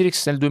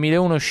Matrix. Nel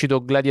 2001 è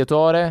uscito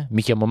Gladiatore.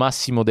 Mi chiamo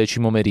Massimo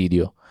Decimo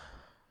Meridio.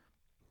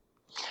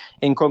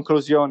 In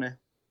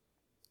conclusione,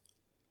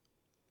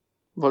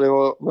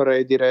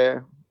 vorrei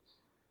dire...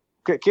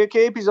 Che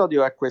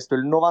episodio è questo?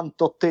 Il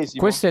 98esimo?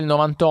 Questo è il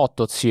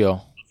 98,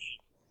 zio.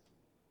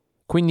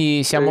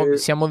 Quindi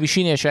siamo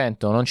vicini ai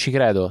 100, non ci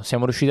credo.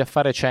 Siamo riusciti a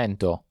fare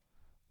 100.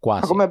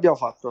 Quasi. Ma come abbiamo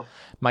fatto?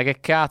 Ma che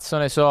cazzo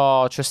ne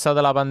so, c'è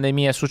stata la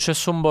pandemia, è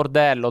successo un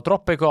bordello,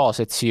 troppe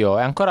cose, zio.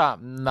 E ancora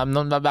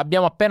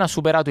abbiamo appena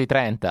superato i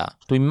 30.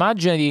 Tu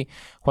immaginati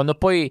quando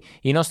poi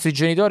i nostri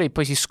genitori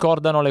poi si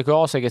scordano le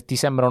cose che ti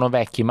sembrano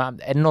vecchi, ma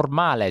è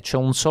normale, c'è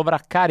un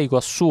sovraccarico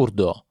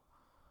assurdo.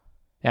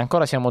 E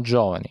ancora siamo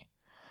giovani.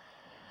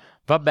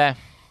 Vabbè,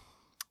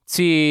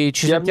 sì,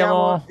 ci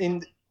sentiamo.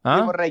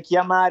 Io vorrei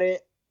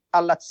chiamare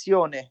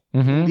all'azione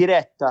in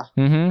diretta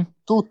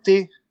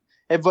tutti,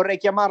 e vorrei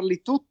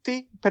chiamarli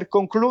tutti per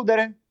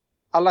concludere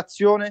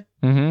all'azione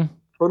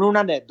con un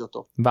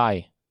aneddoto.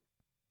 Vai.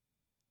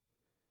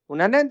 Un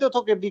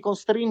aneddoto che vi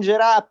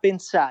costringerà a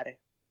pensare.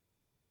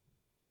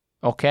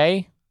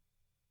 Ok.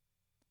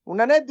 Un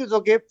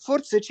aneddoto che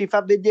forse ci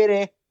fa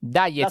vedere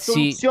la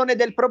soluzione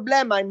del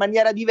problema in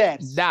maniera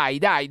diversa.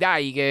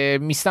 Dai, che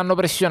mi stanno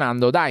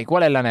pressionando. Dai,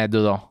 qual è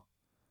l'aneddoto?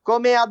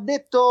 Come ha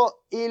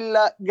detto il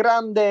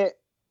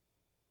grande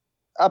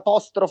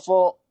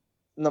apostrofo,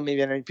 non mi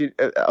viene più.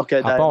 Ok,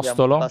 dai,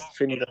 apostolo?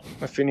 Andiamo,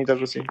 è finita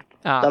così.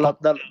 Ah,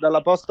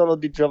 dall'apostolo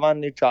di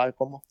Giovanni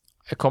Giacomo.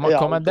 Come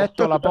ha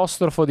detto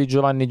l'apostrofo di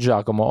Giovanni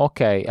Giacomo.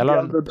 Ok,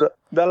 allora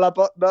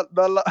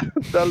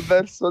dal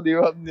verso di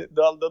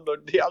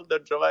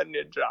Aldo Giovanni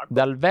e Giacomo.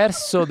 Dal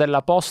verso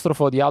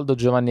dell'apostrofo di Aldo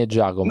Giovanni e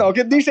Giacomo. No,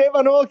 che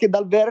dicevano che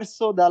dal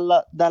verso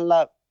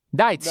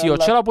Dai, zio,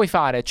 ce la puoi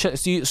fare.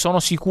 Sono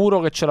sicuro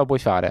che ce la puoi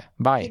fare.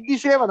 Vai. Che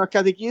dicevano a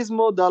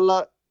catechismo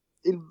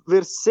il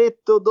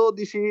versetto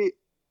 12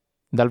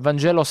 dal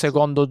Vangelo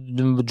secondo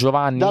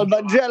Giovanni. Dal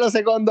Vangelo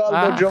secondo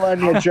Aldo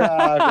Giovanni e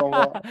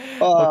Giacomo.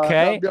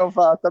 Ok.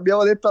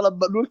 Abbiamo detto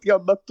l'ultima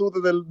battuta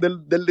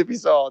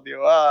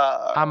dell'episodio.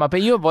 Ma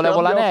io volevo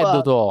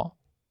l'aneddoto.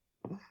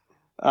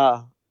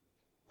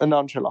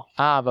 Non ce l'ho.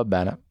 Va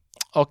bene.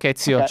 Ok,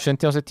 zio, ci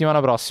sentiamo settimana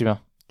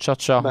prossima. Ciao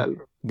ciao.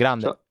 Bello.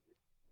 Grande. Ciao.